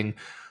reselling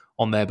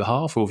on their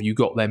behalf, or have you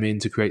got them in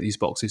to create these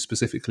boxes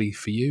specifically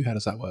for you? How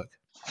does that work?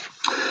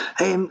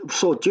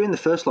 So during the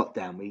first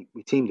lockdown,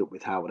 we teamed up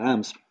with Howard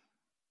Arms.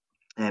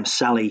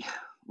 Sally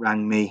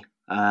rang me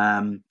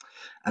and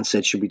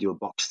said, should we do a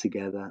box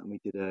together? And we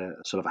did a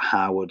sort of a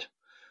Howard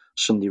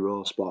Sunday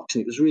roast box.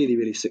 And it was really,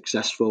 really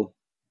successful.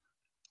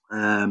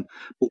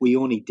 But we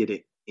only did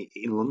it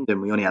in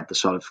London. We only had the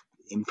sort of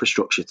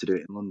infrastructure to do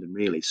it in London,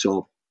 really.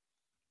 So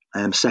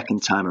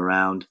second time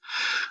around,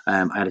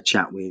 I had a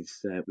chat with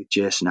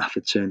Jason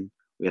Atherton.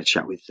 We had a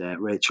chat with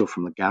Rachel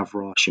from the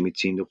Gavroche, and we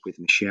teamed up with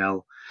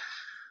Michelle.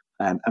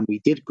 And we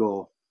did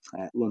go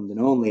London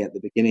only at the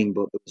beginning,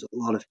 but there was a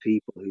lot of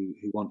people who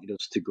wanted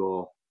us to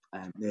go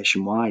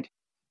nationwide.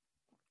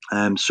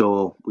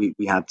 So we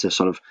had to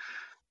sort of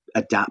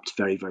adapt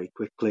very, very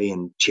quickly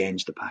and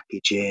change the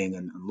packaging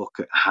and look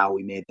at how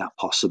we made that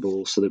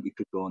possible so that we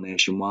could go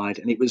nationwide.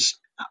 And it was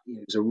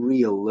a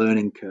real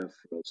learning curve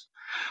for us.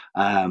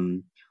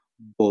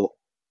 But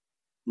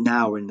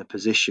now we're in the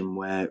position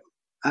where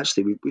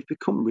actually we've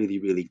become really,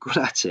 really good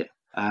at it.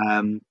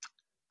 And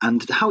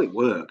how it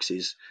works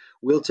is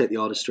we'll take the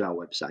orders through our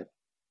website.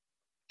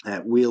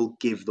 We'll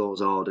give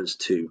those orders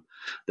to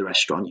the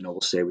restaurant.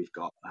 We'll say we've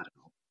got,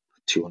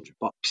 200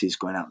 boxes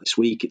going out this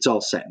week. It's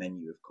all set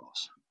menu, of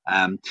course.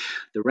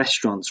 The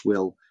restaurants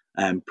will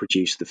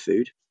produce the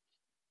food.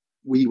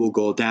 We will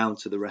go down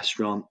to the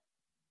restaurant.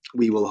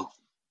 We will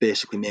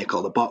basically make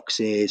all the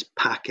boxes,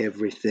 pack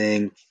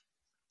everything,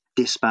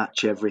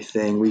 dispatch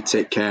everything. We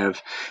take care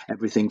of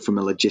everything from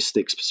a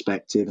logistics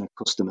perspective and a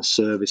customer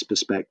service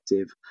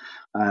perspective.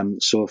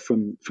 So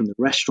from the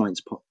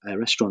restaurant's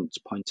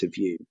point of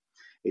view,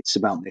 it's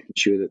about making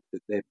sure that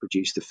they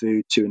produce the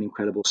food to an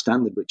incredible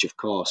standard, which of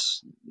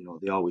course,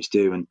 they always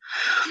do. And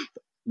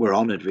we're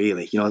honoured,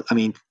 really.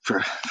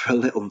 For a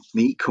little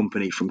meat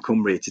company from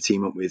Cumbria to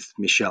team up with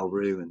Michelle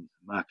Roux and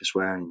Marcus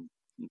Waring,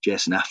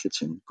 Jason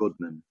Atherton,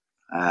 Goodman,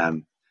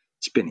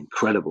 it's been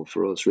incredible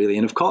for us, really.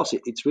 And of course,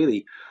 it's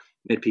really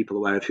made people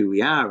aware of who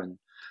we are and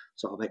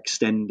sort of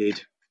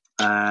extended,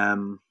 I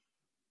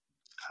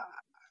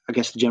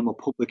guess, the general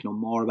public know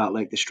more about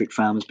Lake District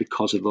Farmers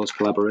because of those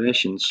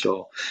collaborations.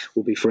 So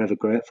we'll be forever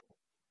grateful.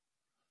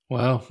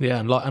 Well, yeah,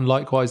 and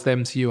likewise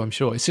them to you, I'm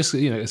sure. It's just,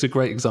 it's a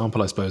great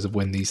example, I suppose, of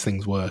when these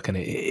things work, and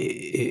it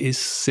is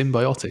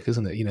symbiotic,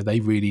 isn't it? They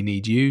really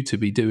need you to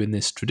be doing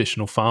this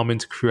traditional farming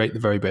to create the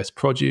very best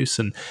produce,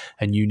 and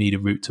you need a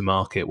route to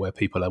market where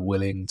people are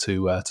willing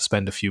to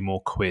spend a few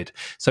more quid.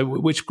 So,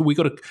 which we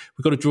got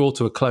to draw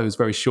to a close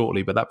very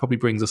shortly, but that probably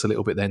brings us a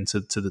little bit then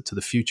to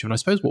the future, and I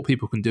suppose what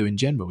people can do in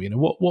general.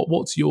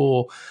 What's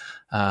your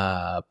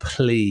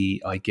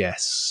plea, I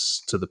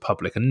guess, to the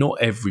public? And not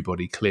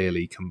everybody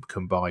clearly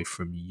can buy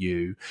from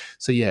you.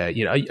 So yeah,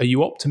 are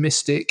you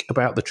optimistic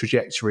about the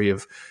trajectory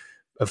of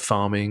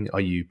farming? Are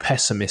you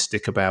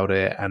pessimistic about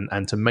it?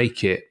 And to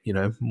make it,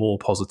 more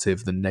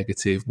positive than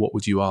negative, what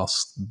would you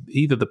ask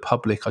either the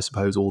public, I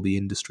suppose, or the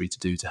industry to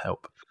do to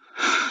help?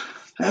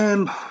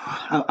 I'm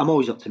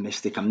always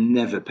optimistic. I'm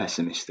never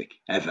pessimistic,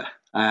 ever.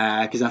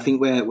 Because I think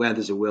where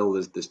there's a will,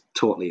 there's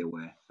totally a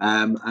way.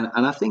 And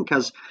I think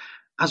as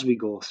we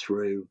go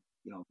through,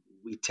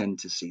 we tend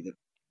to see that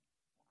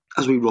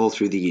as we roll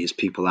through the years,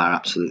 people are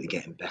absolutely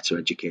getting better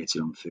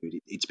educated on food.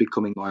 It's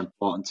becoming more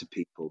important to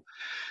people.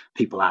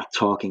 People are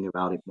talking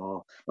about it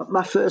more. But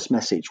my first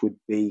message would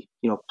be,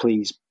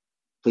 please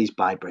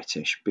buy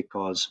British,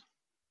 because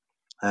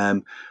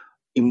in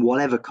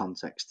whatever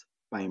context,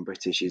 buying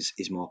British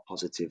is more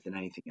positive than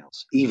anything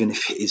else. Even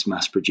if it is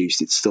mass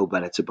produced, it's still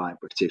better to buy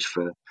British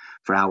for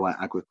our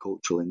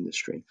agricultural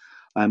industry.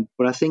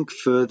 But I think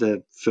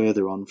further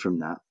on from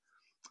that,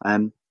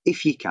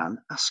 if you can,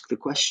 ask the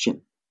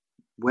question: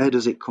 where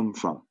does it come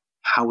from?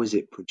 How is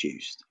it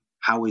produced?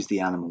 How is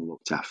the animal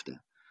looked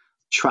after?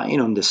 Try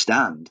and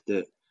understand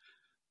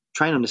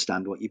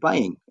what you're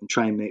buying, and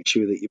try and make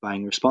sure that you're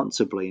buying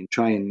responsibly, and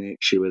try and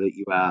make sure that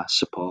you are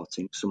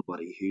supporting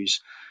somebody who's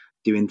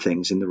doing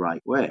things in the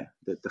right way.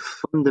 That the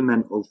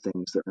fundamental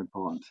things that are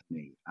important for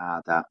me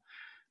are that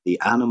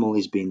the animal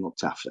is being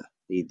looked after.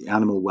 The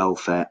animal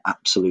welfare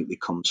absolutely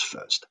comes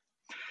first.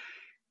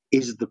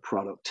 Is the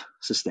product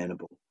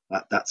sustainable?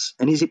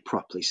 And is it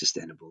properly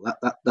sustainable?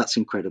 That's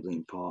incredibly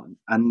important.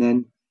 And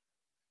then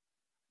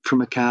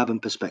from a carbon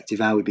perspective,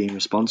 are we being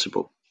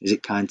responsible? Is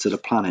it kind to the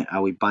planet?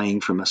 Are we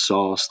buying from a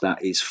source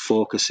that is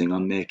focusing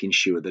on making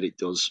sure that it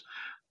does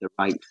the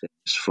right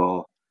things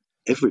for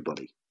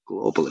everybody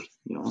globally?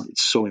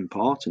 It's so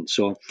important.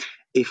 So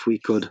if we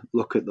could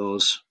look at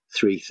those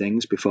three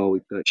things before we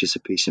purchase a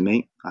piece of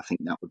meat, I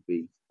think that would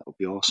be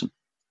awesome.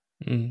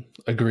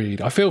 Agreed.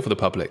 I feel for the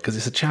public because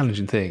it's a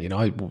challenging thing.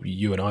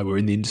 You and I were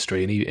in the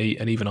industry,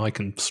 and even I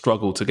can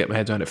struggle to get my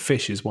head around it.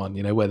 Fish is one,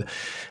 where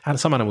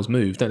some animals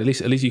move. Don't at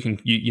least you can.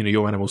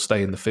 Your animals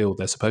stay in the field;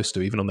 they're supposed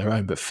to, even on their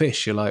own. But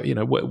fish, you're like,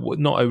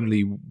 not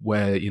only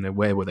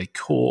where were they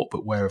caught,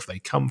 but where have they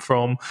come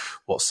from?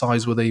 What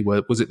size were they?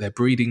 Was it their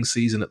breeding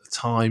season at the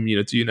time?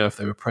 Do you know if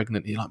they were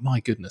pregnant? You're like, my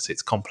goodness,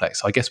 it's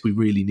complex. I guess we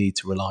really need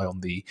to rely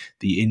on the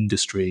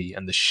industry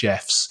and the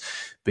chefs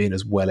being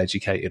as well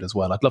educated as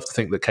well. I'd love to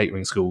think that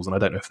catering schools, and I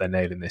don't know if they're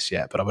nailing this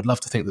yet, but I would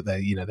love to think that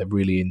they're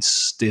really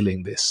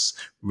instilling this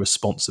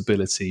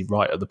responsibility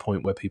right at the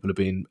point where people are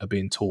being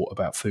taught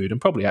about food,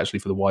 and probably actually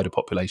for the wider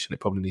population,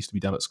 it probably needs to be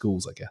done at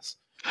schools, I guess.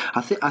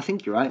 I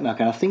think you're right, Mark.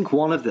 And I think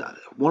one of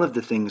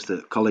the things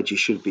that colleges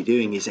should be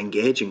doing is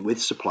engaging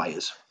with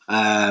suppliers.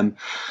 I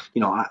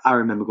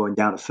remember going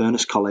down to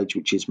Furness College,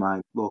 which is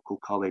my local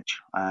college,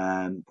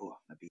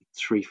 maybe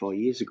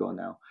 3-4 years ago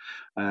now,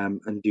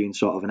 and doing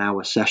sort of an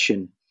hour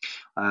session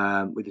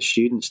with the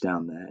students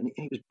down there, and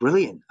it was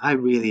brilliant. I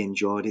really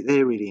enjoyed it.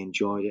 They really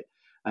enjoyed it.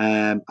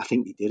 I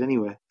think they did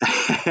anyway.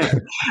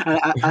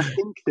 I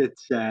think that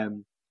I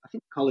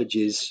think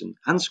colleges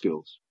and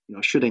schools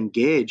should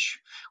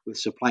engage with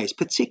suppliers,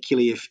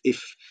 particularly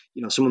if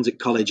someone's at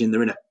college and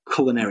they're in a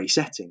culinary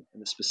setting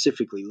and they're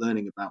specifically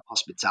learning about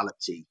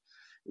hospitality,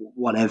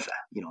 whatever,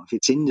 if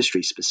it's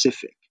industry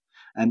specific.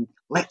 And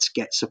let's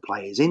get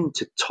suppliers in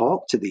to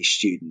talk to these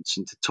students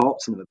and to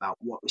talk to them about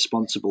what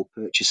responsible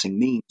purchasing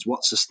means,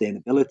 what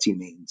sustainability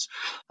means.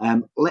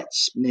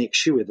 Let's make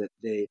sure that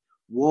they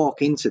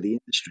walk into the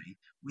industry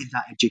with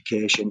that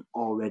education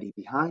already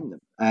behind them.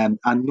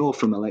 I know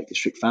from a Lake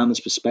District Farmers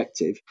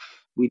perspective,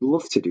 we'd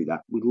love to do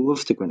that. We'd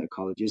love to go into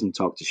colleges and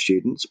talk to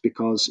students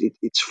because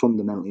it's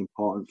fundamentally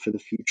important for the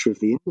future of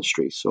the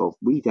industry. So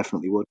we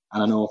definitely would.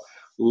 And I know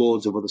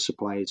loads of other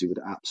suppliers who would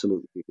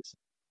absolutely do this.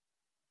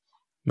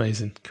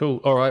 Amazing.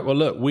 Cool. All right. Well,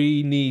 look,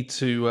 we need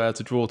to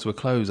draw to a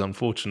close,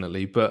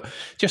 unfortunately, but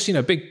just,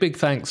 big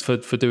thanks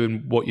for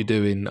doing what you're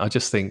doing. I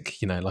just think,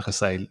 like I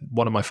say,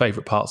 one of my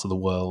favorite parts of the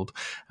world,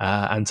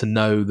 and to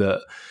know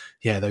that,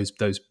 those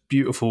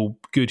beautiful,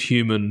 good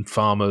human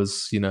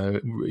farmers,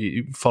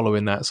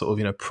 following that sort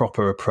of,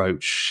 proper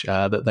approach,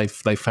 that they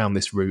found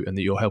this route and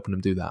that you're helping them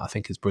do that, I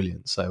think is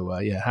brilliant. So,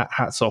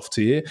 hats off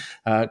to you.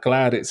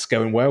 Glad it's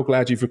going well.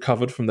 Glad you've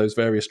recovered from those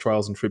various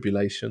trials and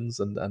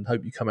tribulations, and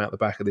hope you come out the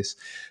back of this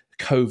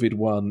COVID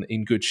one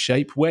in good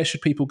shape. Where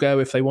should people go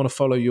if they want to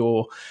follow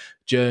your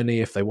journey,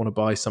 if they want to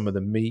buy some of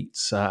the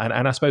meats?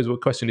 And I suppose a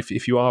question,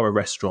 if you are a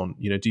restaurant,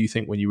 do you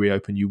think when you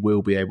reopen you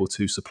will be able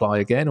to supply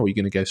again, or are you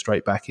going to go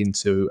straight back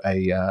into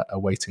a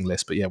waiting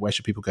list? But where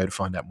should people go to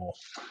find out more?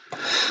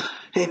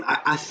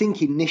 I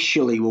think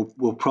initially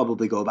we'll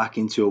probably go back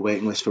into a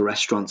waiting list for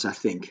restaurants. I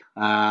think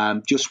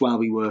just while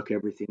we work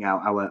everything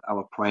out,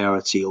 our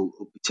priority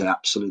will be to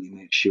absolutely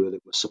make sure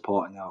that we're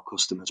supporting our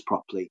customers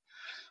properly.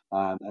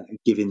 And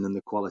giving them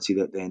the quality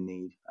that they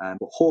need.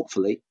 But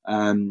hopefully,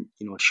 a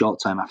short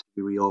time after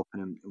we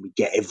reopen and we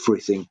get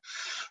everything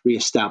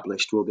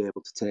re-established, we'll be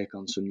able to take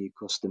on some new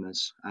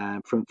customers.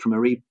 From a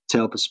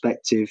retail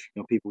perspective,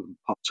 people can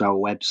pop to our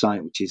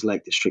website, which is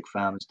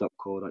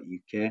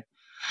lakedistrictfarmers.co.uk,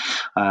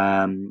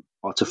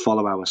 or to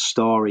follow our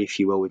story, if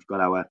you will. We've got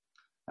our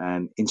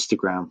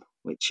Instagram,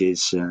 which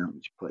is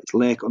it's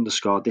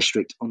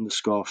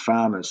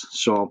Lake_District_Farmers.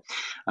 So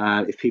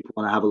if people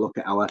want to have a look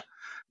at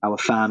our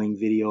farming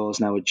videos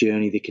and our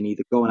journey, they can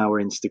either go on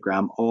our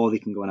Instagram or they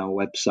can go on our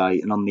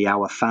website, and on the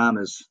Our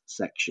Farmers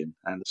section,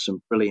 and there's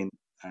some brilliant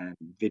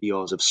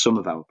videos of some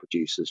of our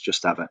producers,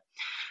 just have a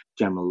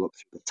general look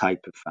through the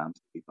type of farms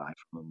that we buy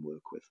from and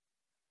work with.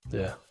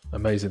 Yeah,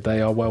 amazing. They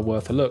are well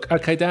worth a look.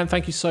 Okay, Dan,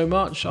 thank you so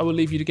much. I will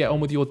leave you to get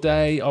on with your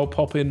day. I'll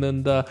pop in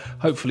and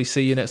hopefully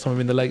see you next time I'm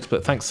in the Lakes,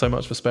 but thanks so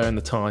much for sparing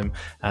the time,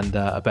 and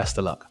best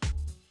of luck.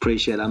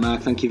 Appreciate that,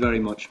 Mark. Thank you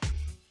very much.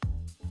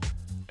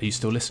 Are you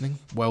still listening?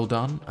 Well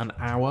done. An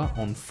hour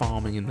on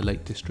farming in the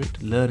Lake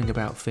District, learning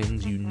about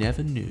things you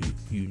never knew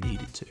you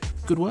needed to.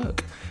 Good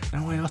work.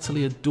 Now, I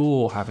utterly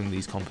adore having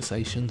these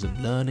conversations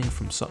and learning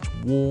from such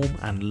warm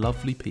and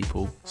lovely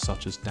people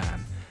such as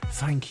Dan.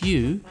 Thank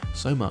you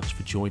so much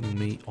for joining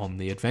me on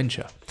the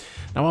adventure.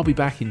 Now, I'll be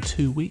back in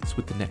 2 weeks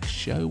with the next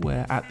show,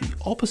 where at the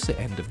opposite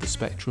end of the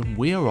spectrum,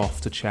 we are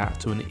off to chat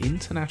to an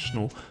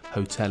international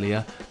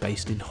hotelier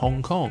based in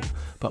Hong Kong,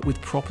 but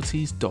with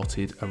properties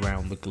dotted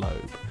around the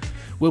globe.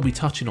 We'll be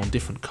touching on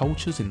different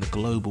cultures in the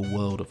global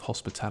world of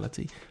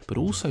hospitality, but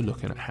also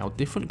looking at how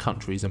different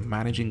countries are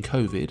managing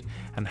COVID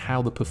and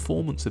how the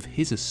performance of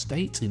his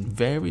estate in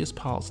various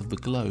parts of the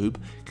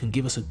globe can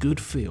give us a good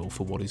feel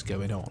for what is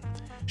going on.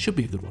 Should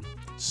be a good one.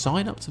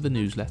 Sign up to the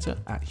newsletter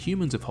at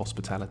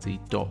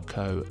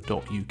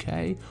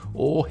humansofhospitality.co.uk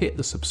or hit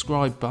the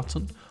subscribe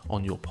button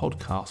on your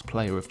podcast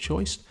player of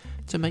choice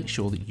to make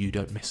sure that you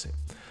don't miss it.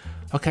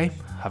 Okay,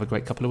 have a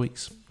great couple of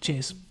weeks.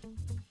 Cheers.